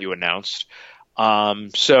pay-per-view announced.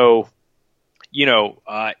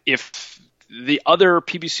 If the other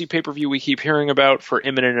PBC pay-per-view we keep hearing about for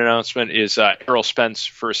imminent announcement is Errol Spence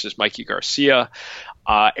versus Mikey Garcia.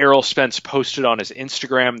 Errol Spence posted on his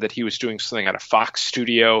Instagram that he was doing something at a Fox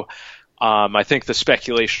studio. I think the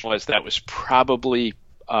speculation was that was probably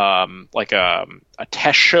like a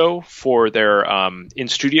test show for their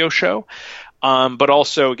in-studio show. But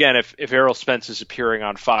also, again, if Errol Spence is appearing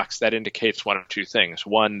on Fox, that indicates one of two things.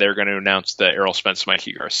 One, they're going to announce the Errol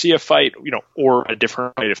Spence-Mikey Garcia fight, or a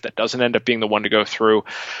different fight if that doesn't end up being the one to go through.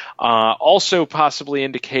 Also possibly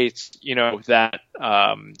indicates, that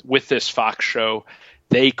with this Fox show,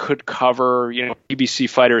 they could cover, PBC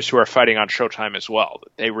fighters who are fighting on Showtime as well.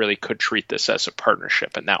 They really could treat this as a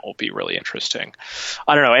partnership, and that will be really interesting.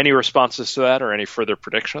 I don't know. Any responses to that or any further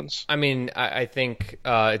predictions? I mean, I think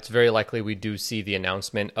it's very likely we do see the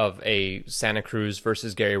announcement of a Santa Cruz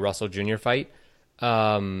versus Gary Russell Jr. fight.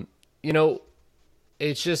 It's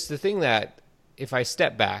just the thing that if you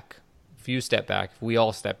step back, if we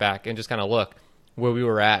all step back and just kind of look where we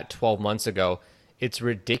were at 12 months ago, it's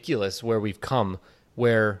ridiculous where we've come,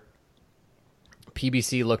 where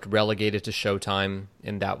PBC looked relegated to Showtime,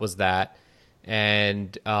 and that was that.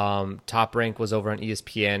 And Top Rank was over on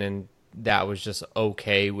ESPN, and that was just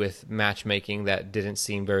okay with matchmaking that didn't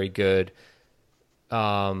seem very good.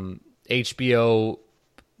 HBO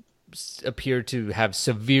appeared to have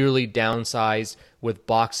severely downsized with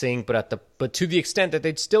boxing, but to the extent that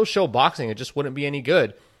they'd still show boxing, it just wouldn't be any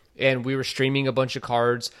good. And we were streaming a bunch of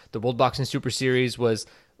cards. The World Boxing Super Series was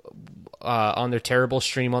on their terrible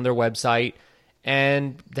stream on their website,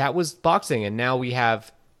 and that was boxing. And now we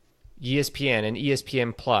have ESPN and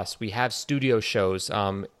ESPN Plus. We have studio shows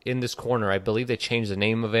in this corner. I believe they changed the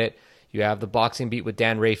name of it. You have the Boxing Beat with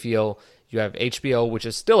Dan Raphael. You have HBO, which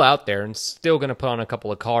is still out there and still going to put on a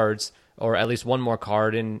couple of cards, or at least one more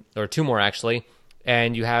card, or two more actually.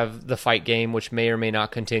 And you have the Fight Game, which may or may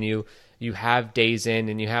not continue. You have Days In,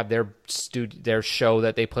 and you have their show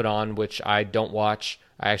that they put on, which I don't watch.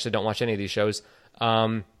 I actually don't watch any of these shows.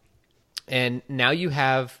 And now you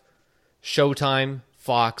have Showtime,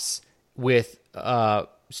 Fox, with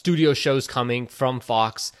studio shows coming from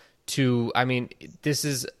Fox to, I mean, this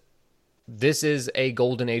is a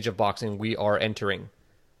golden age of boxing we are entering,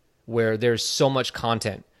 where there's so much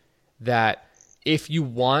content that if you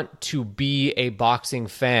want to be a boxing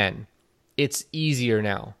fan, it's easier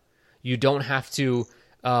now. You don't have to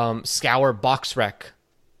scour BoxRec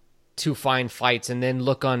to find fights and then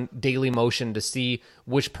look on Daily Motion to see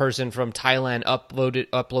which person from Thailand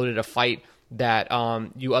uploaded a fight that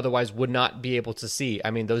you otherwise would not be able to see. I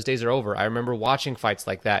mean, those days are over. I remember watching fights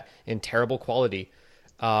like that in terrible quality.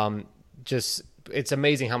 It's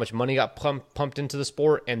amazing how much money got pumped into the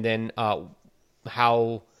sport, and then I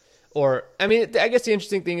guess the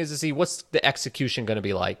interesting thing is to see what's the execution going to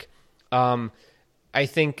be like. I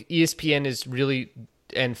think ESPN is really,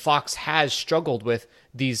 and Fox has struggled with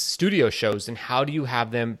these studio shows, and how do you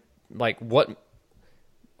have them, how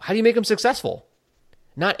do you make them successful?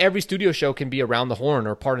 Not every studio show can be Around the Horn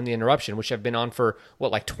or Pardon the Interruption, which have been on for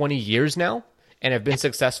 20 years now and have been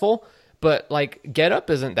successful. But Get Up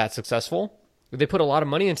isn't that successful. They put a lot of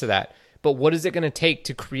money into that. But what is it going to take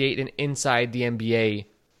to create an Inside the NBA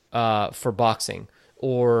for boxing?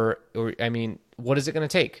 Or what is it going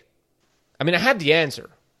to take? I mean, I have the answer,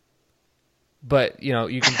 but you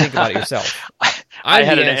can think about it yourself. I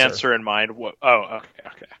had an answer in mind.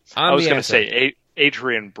 Okay. I was going to say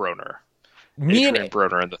Adrian Broner. Adrian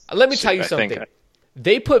Broner in the. Let me tell you something.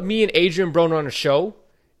 They put me and Adrian Broner on a show.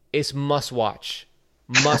 It's must watch.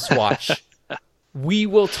 Must watch. We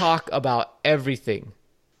will talk about everything.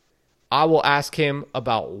 I will ask him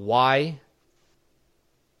about why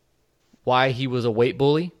he was a weight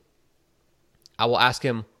bully. I will ask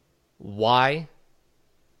him why.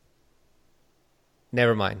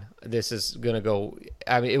 Never mind. This is going to go...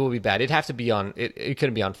 I mean, it will be bad. It'd have to be on... It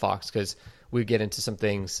couldn't be on Fox because we get into some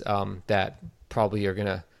things that probably are going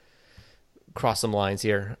to cross some lines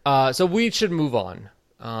here. So we should move on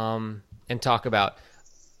and talk about...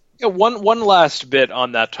 Yeah, one last bit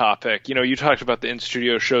on that topic. You talked about the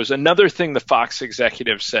in-studio shows. Another thing the Fox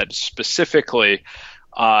executive said specifically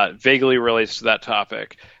vaguely relates to that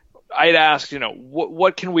topic. I'd asked,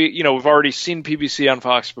 what can we, we've already seen PBC on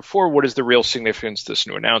Fox before. What is the real significance of this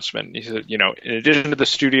new announcement? And he said, in addition to the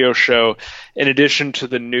studio show, in addition to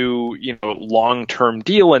the new, long-term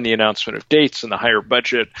deal and the announcement of dates and the higher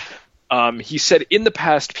budget, he said in the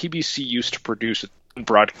past, PBC used to produce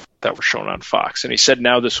broadcasts that were shown on Fox. And he said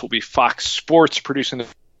now this will be Fox Sports producing the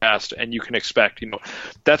broadcast, and you can expect,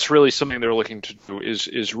 that's really something they're looking to do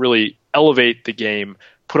is really elevate the game,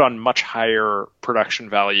 put on much higher production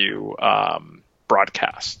value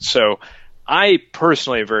broadcasts. So I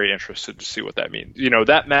personally am very interested to see what that means.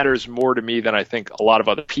 That matters more to me than I think a lot of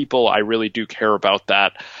other people. I really do care about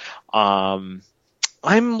that. I'm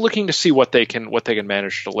looking to see what they can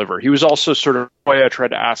manage to deliver. He was also sort of, I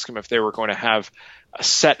tried to ask him if they were going to have a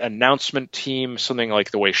set announcement team, something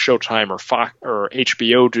like the way Showtime or Fox or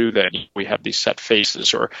HBO do, that we have these set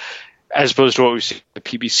faces, or as opposed to what we see at the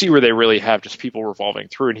PBC where they really have just people revolving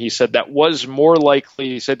through. And he said that was more likely.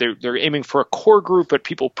 He said they're aiming for a core group, but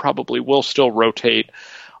people probably will still rotate.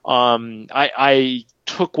 I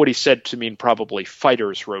took what he said to mean probably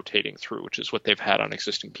fighters rotating through, which is what they've had on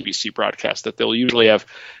existing PBC broadcasts, that they'll usually have,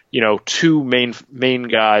 two main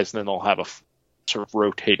guys, and then they'll have a sort of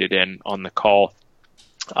rotated in on the call.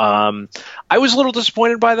 I was a little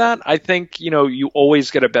disappointed by that. I think, you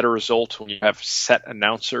always get a better result when you have set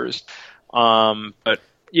announcers. But,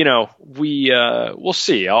 we'll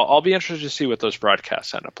see. I'll be interested to see what those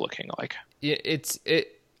broadcasts end up looking like.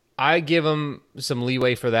 I give them some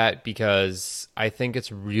leeway for that because I think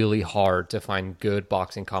it's really hard to find good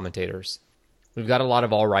boxing commentators. We've got a lot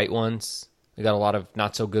of all right ones. We've got a lot of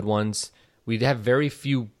not so good ones. We have very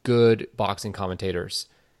few good boxing commentators.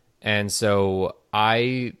 And so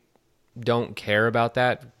I don't care about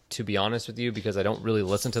that, to be honest with you, because I don't really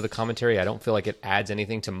listen to the commentary. I don't feel like it adds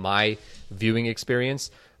anything to my viewing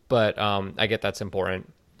experience, but I get that's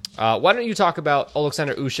important. Why don't you talk about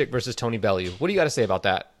Alexander Usyk versus Tony Bellew? What do you got to say about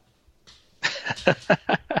that?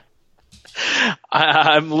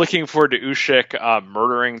 I'm looking forward to Usyk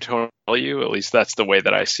murdering Tony Bellew. At least that's the way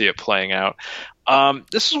that I see it playing out.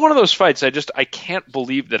 This is one of those fights I can't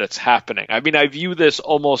believe that it's happening. I mean, I view this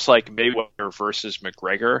almost like Mayweather versus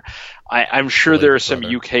McGregor. I'm sure there are some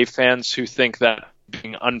UK fans who think that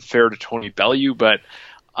being unfair to Tony Bellew, but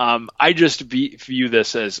I just view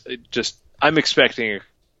this as I'm expecting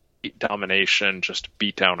a domination, just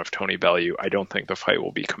beatdown of Tony Bellew. I don't think the fight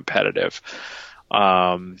will be competitive.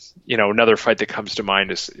 Another fight that comes to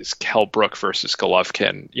mind is Kell Brook versus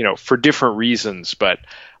Golovkin, for different reasons, but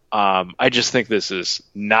I just think this is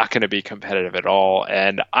not going to be competitive at all,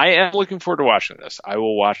 and I am looking forward to watching this. I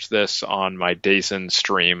will watch this on my DAZN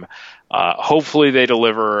stream. Hopefully they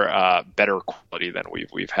deliver better quality than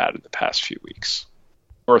we've had in the past few weeks.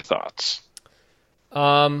 Your thoughts?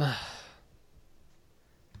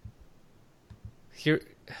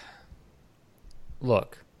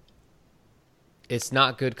 Look, it's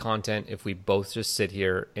not good content if we both just sit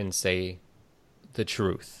here and say the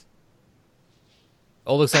truth.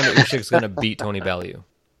 Alexander Usyk's going to beat Tony Bellew,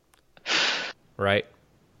 right?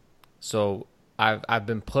 So I've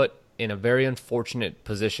been put in a very unfortunate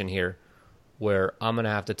position here where I'm going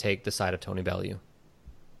to have to take the side of Tony Bellew.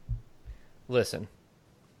 Listen,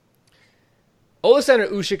 Alexander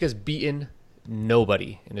Usyk has beaten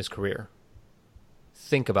nobody in his career.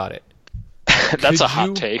 Think about it. That's a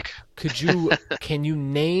hot take. Can you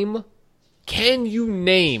name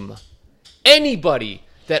anybody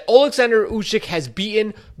that Alexander Usyk has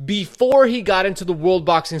beaten before he got into the World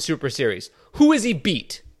Boxing Super Series? Who has he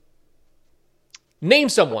beat? Name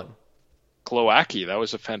someone. Glowacki, that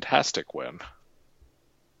was a fantastic win.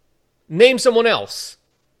 Name someone else.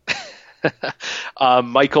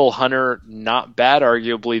 Michael Hunter, not bad,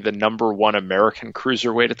 arguably the number one American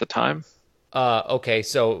cruiserweight at the time. Okay,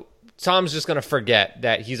 so Tom's just going to forget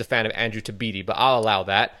that he's a fan of Andrew Tabiti, but I'll allow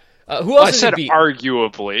that. Who else has he beat?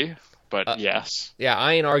 Arguably, but yes. Yeah,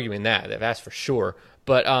 I ain't arguing that. That's for sure.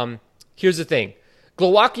 But here's the thing.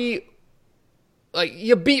 Glowacki Like,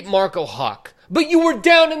 you beat Marco Huck, but you were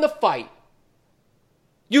down in the fight.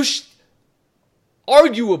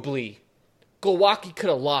 Arguably, Glowacki could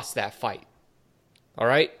have lost that fight. All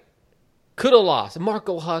right? Could have lost.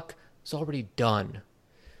 Marco Huck is already done.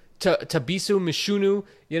 Tabisu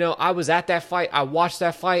Mishunu, I was at that fight. I watched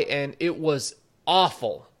that fight, and it was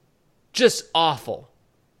awful. Just awful.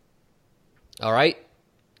 All right?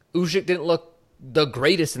 Usyk didn't look the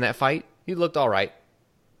greatest in that fight. He looked all right.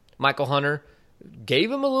 Michael Hunter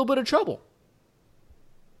gave him a little bit of trouble.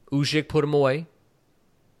 Usyk put him away.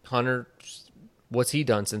 Hunter, what's he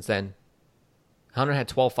done since then? Hunter had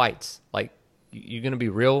 12 fights. Like, you're going to be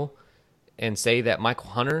real and say that Michael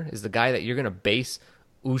Hunter is the guy that you're going to base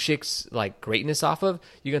Usyk's like greatness off of?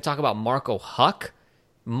 You're going to talk about Marco Huck?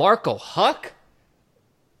 Marco Huck?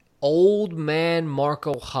 Old man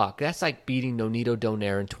Marco Huck. That's like beating Nonito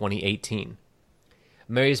Donaire in 2018.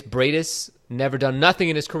 Marius Briedis never done nothing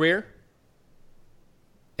in his career.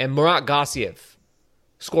 And Murat Gassiev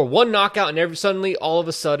score one knockout, and suddenly, all of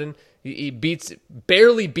a sudden, he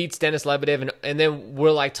barely beats Denis Lebedev, and then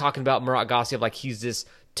we're like talking about Murat Gassiev like he's this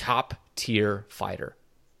top tier fighter.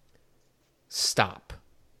 Stop.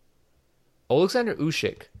 Alexander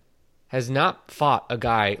Usyk has not fought a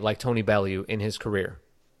guy like Tony Bellew in his career.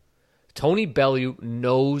 Tony Bellew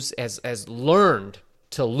has learned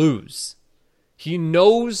to lose. He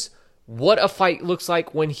knows what a fight looks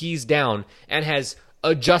like when he's down and has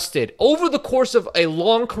adjusted over the course of a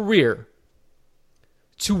long career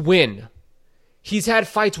to win. He's had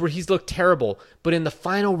fights where he's looked terrible, but in the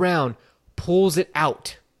final round, pulls it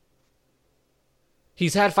out.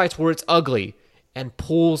 He's had fights where it's ugly and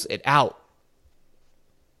pulls it out.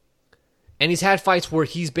 And he's had fights where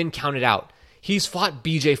he's been counted out. He's fought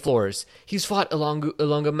BJ Flores. He's fought Ilunga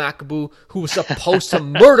Makabu, who was supposed to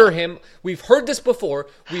murder him. We've heard this before.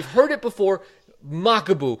 We've heard it before.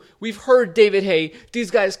 Makabu. We've heard David Haye.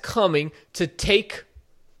 These guys coming to take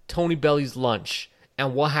Tony Bellew's lunch.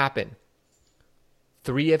 And what happened?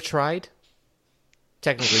 3 have tried.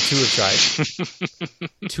 Technically, 2 have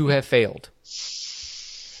tried. 2 have failed.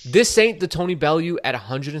 This ain't the Tony Bellew at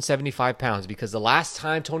 175 pounds, because the last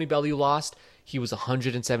time Tony Bellew lost, he was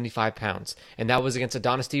 175 pounds. And that was against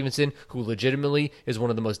Adonis Stevenson, who legitimately is one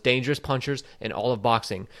of the most dangerous punchers in all of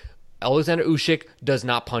boxing. Alexander Usyk does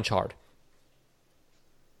not punch hard.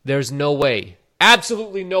 There's no way.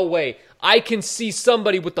 Absolutely no way. I can see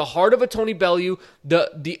somebody with the heart of a Tony Bellew,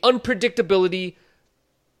 the unpredictability,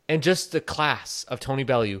 and just the class of Tony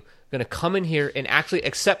Bellew going to come in here and actually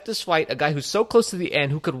accept this fight. A guy who's so close to the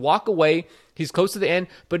end, who could walk away. He's close to the end.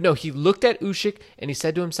 But no, he looked at Usyk and he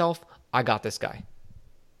said to himself, I got this guy.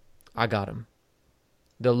 I got him.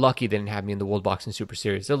 They're lucky they didn't have me in the World Boxing Super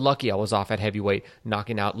Series. They're lucky I was off at heavyweight,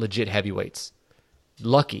 knocking out legit heavyweights.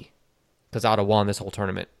 Lucky, because I would have won this whole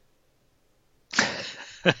tournament.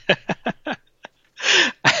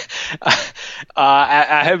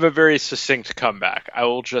 I have a very succinct comeback. I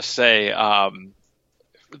will just say,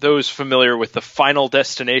 those familiar with the Final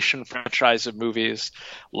Destination franchise of movies,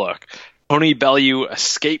 look, Tony Bellew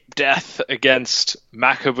escaped death against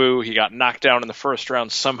Makabu. He got knocked down in the first round,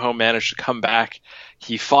 somehow managed to come back.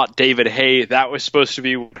 He fought David Haye. That was supposed to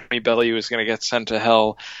be when Tony Bellew was going to get sent to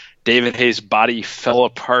hell. David Haye's body fell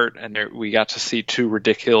apart, and we got to see 2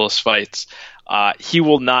 ridiculous fights. He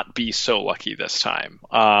will not be so lucky this time.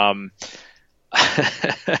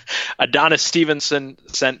 Adonis Stevenson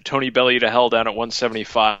sent Tony Bellew to hell down at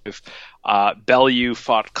 175. Bellew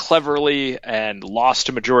fought cleverly and lost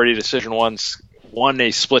a majority decision once, won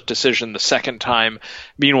a split decision the second time.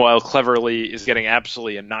 Meanwhile, Cleverly is getting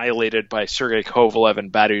absolutely annihilated by Sergey Kovalev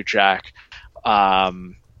and Badu Jack.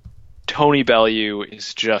 Tony Bellew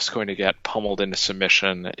is just going to get pummeled into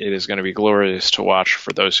submission. It is going to be glorious to watch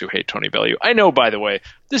for those who hate Tony Bellew. I know, by the way,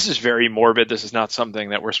 this is very morbid. This is not something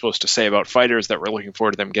that we're supposed to say about fighters, that we're looking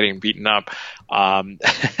forward to them getting beaten up.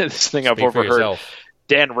 This thing I've overheard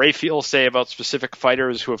Dan Raphael say about specific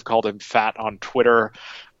fighters who have called him fat on Twitter.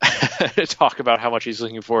 Talk about how much he's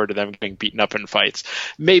looking forward to them getting beaten up in fights.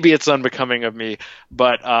 Maybe it's unbecoming of me,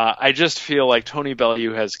 but I just feel like Tony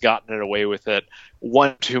Bellew has gotten it away with it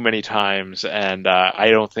one too many times, and I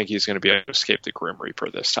don't think he's going to be able to escape the Grim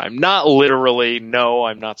Reaper this time. Not literally, no,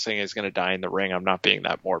 I'm not saying he's going to die in the ring. I'm not being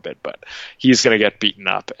that morbid, but he's going to get beaten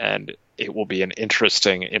up, and it will be an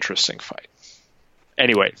interesting fight.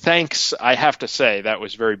 Anyway, thanks. I have to say that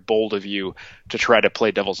was very bold of you to try to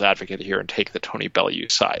play devil's advocate here and take the Tony Bellew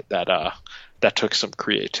side. That took some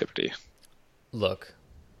creativity. Look,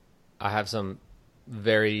 I have some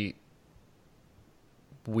very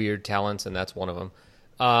weird talents, and that's one of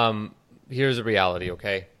them. Here's the reality,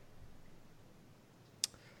 okay?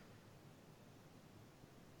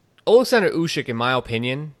 Alexander Usyk, in my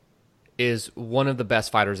opinion, is one of the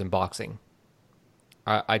best fighters in boxing.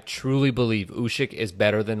 I truly believe Usyk is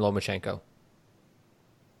better than Lomachenko.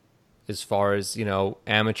 As far as,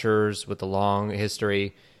 amateurs with a long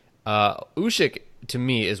history, Usyk, to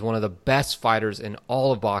me, is one of the best fighters in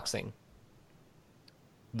all of boxing.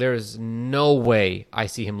 There's no way I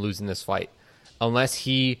see him losing this fight unless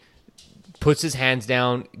he puts his hands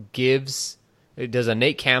down, does a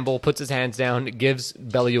Nate Campbell, puts his hands down, gives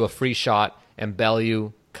Bellew a free shot, and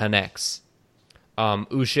Bellew connects.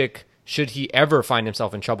 Usyk, should he ever find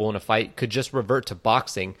himself in trouble in a fight, could just revert to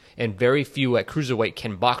boxing, and very few at cruiserweight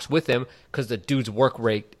can box with him because the dude's work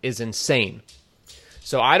rate is insane.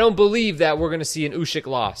 So I don't believe that we're going to see an Usyk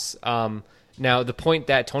loss. Now, the point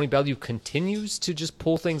that Tony Bellew continues to just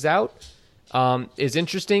pull things out is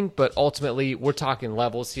interesting, but ultimately we're talking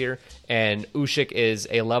levels here, and Usyk is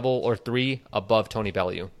a level or 3 above Tony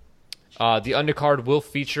Bellew. The undercard will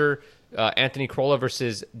feature Anthony Crolla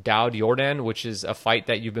versus Daud Yordan, which is a fight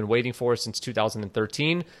that you've been waiting for since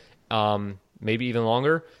 2013, maybe even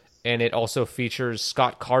longer. And it also features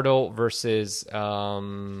Scott Cardle versus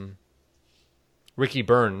Ricky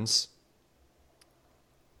Burns,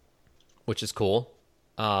 which is cool.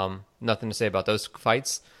 Nothing to say about those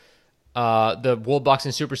fights. The World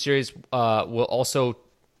Boxing Super Series will also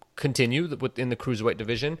continue within the cruiserweight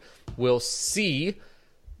division. We'll see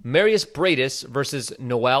Marius Briedis versus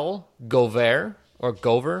Noel Gover, or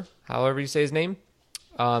Gover, however you say his name.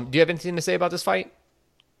 Do you have anything to say about this fight?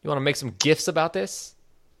 You want to make some gifs about this?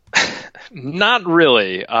 Not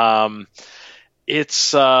really.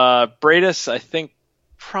 It's Briedis, I think,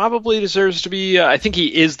 probably deserves to be, I think he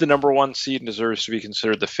is the number 1 seed and deserves to be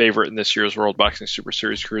considered the favorite in this year's World Boxing Super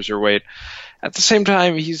Series cruiserweight. At the same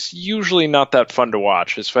time, he's usually not that fun to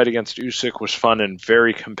watch. His fight against Usyk was fun and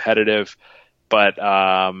very competitive, but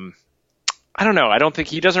I don't know. I don't think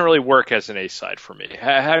he doesn't really work as an A side for me.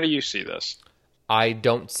 How do you see this? I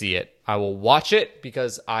don't see it. I will watch it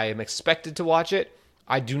because I am expected to watch it.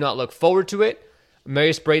 I do not look forward to it.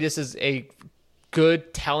 Marius Briedis is a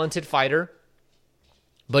good, talented fighter,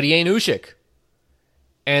 but he ain't Usyk.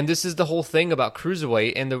 And this is the whole thing about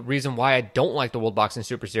cruiserweight, and the reason why I don't like the World Boxing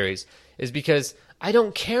Super Series is because I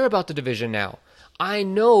don't care about the division now. I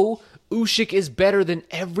know Usyk is better than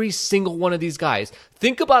every single one of these guys.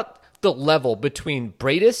 Think about the level between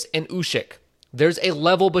Briedis and Usyk. There's a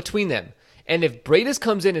level between them. And if Briedis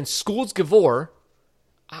comes in and schools Gavor,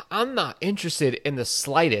 I'm not interested in the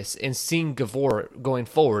slightest in seeing Gavor going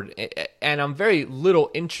forward. And I'm very little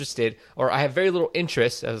interested, or I have very little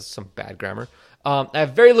interest, as some bad grammar, I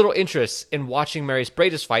have very little interest in watching Marius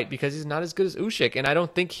Briedis fight because he's not as good as Usyk. And I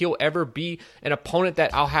don't think he'll ever be an opponent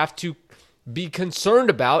that I'll have to be concerned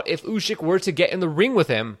about if Usyk were to get in the ring with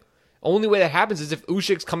him. Only way that happens is if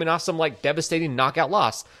Usyk's coming off some devastating knockout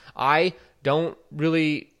loss. I don't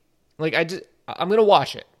really I'm gonna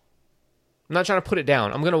watch it. I'm not trying to put it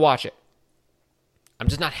down. I'm gonna watch it. I'm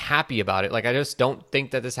just not happy about it. I just don't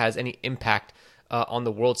think that this has any impact on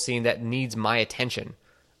the world scene that needs my attention.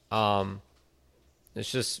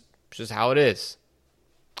 It's just how it is.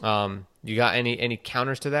 You got any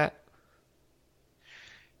counters to that?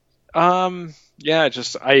 Yeah,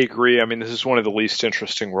 I agree. I mean, this is one of the least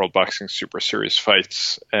interesting World Boxing Super Series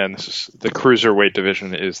fights, and this is the cruiserweight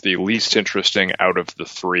division is the least interesting out of the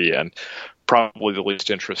 3, and probably the least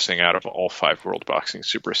interesting out of all 5 World Boxing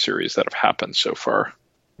Super Series that have happened so far.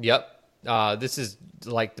 Yep. This is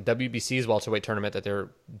like the WBC's welterweight tournament that they're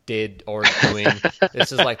doing.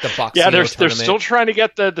 This is like the boxing. Yeah, they're tournament. Still trying to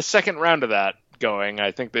get the second round of that going.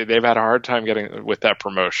 I think they've had a hard time getting with that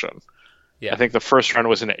promotion. Yeah. I think the first round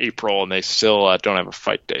was in April, and they still don't have a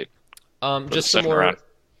fight date. Just some more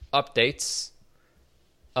updates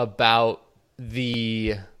about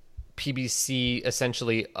the PBC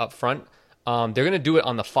essentially up front. They're going to do it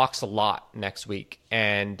on the Fox lot next week,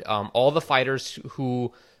 and all the fighters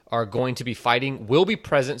who are going to be fighting will be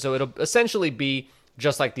present, so it'll essentially be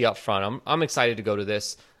just like the upfront. I'm excited to go to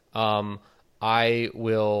this. I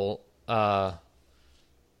will,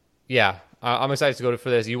 I'm excited to go for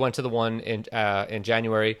this. You went to the one in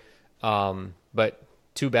January, but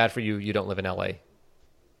too bad for you. You don't live in LA.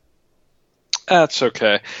 That's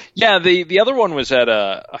okay. Yeah, the other one was at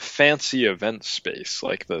a fancy event space,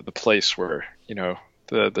 like the place where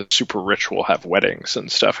the super rich will have weddings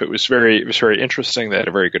and stuff. It was very interesting. They had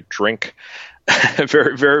a very good drink,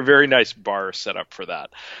 very very very nice bar set up for that.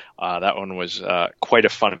 That one was quite a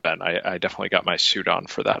fun event. I definitely got my suit on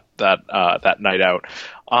for that night out.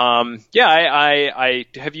 I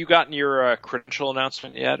have you gotten your credential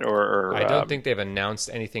announcement yet? Or I don't think they've announced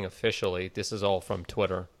anything officially. This is all from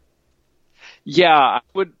Twitter. Yeah,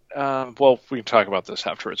 well, we can talk about this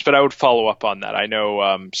afterwards, but I would follow up on that. I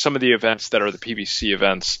know some of the events that are the PBC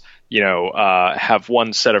events, have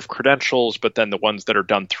one set of credentials, but then the ones that are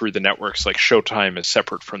done through the networks, like Showtime, is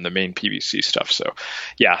separate from the main PBC stuff. So,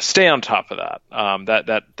 yeah, stay on top of that.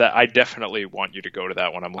 That I definitely want you to go to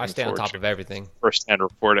that one. I stay on top of everything. First-hand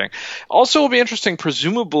reporting. Also, it'll be interesting,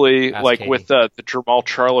 presumably, with the Jermall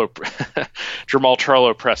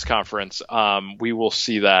Charlo press conference, we will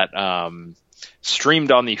see that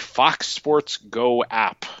streamed on the Fox Sports Go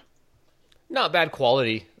app. Not bad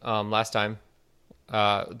quality last time.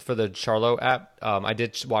 For the Charlo app, I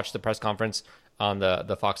did watch the press conference on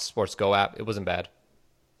the Fox Sports Go app. It wasn't bad.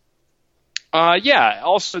 Yeah.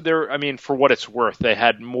 Also, for what it's worth, they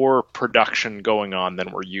had more production going on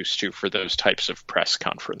than we're used to for those types of press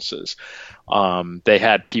conferences. They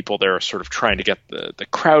had people there sort of trying to get the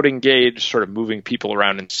crowd engaged, sort of moving people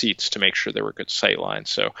around in seats to make sure there were good sight lines.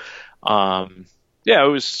 So, yeah, it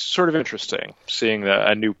was sort of interesting seeing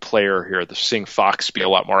a new player here, seeing Fox be a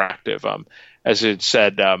lot more active. As it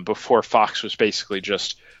said before, Fox was basically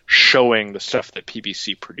just showing the stuff that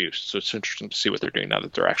PBC produced. So it's interesting to see what they're doing now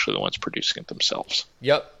that they're actually the ones producing it themselves.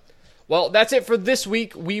 Yep. Well, that's it for this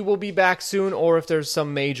week. We will be back soon, or if there's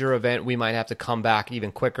some major event, we might have to come back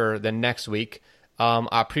even quicker than next week.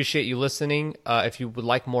 I appreciate you listening. If you would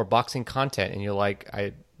like more boxing content and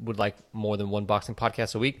I would like more than one boxing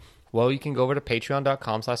podcast a week, well, you can go over to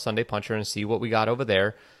patreon.com/SundayPuncher and see what we got over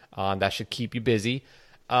there. That should keep you busy.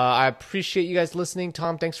 I appreciate you guys listening.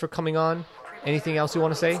 Tom, thanks for coming on. Anything else you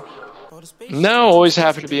want to say? No, always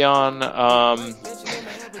happy to be on.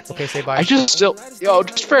 Okay, say bye. Just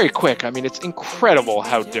very quick. It's incredible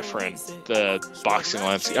how different the boxing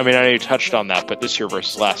landscape. I know you touched on that, but this year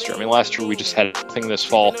versus last year. Last year we just had nothing this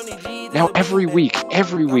fall. Now every week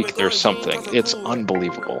there's something. It's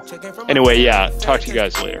unbelievable. Anyway, yeah, talk to you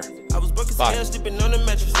guys later. Bye.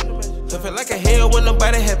 Feel like a hell when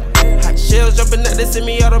nobody happy. Hot shells jumping out, they send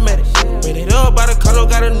me automatic. Ran it up by the condo,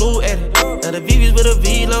 got a new edit. Now the VV's with a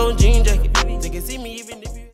V-long jean jacket.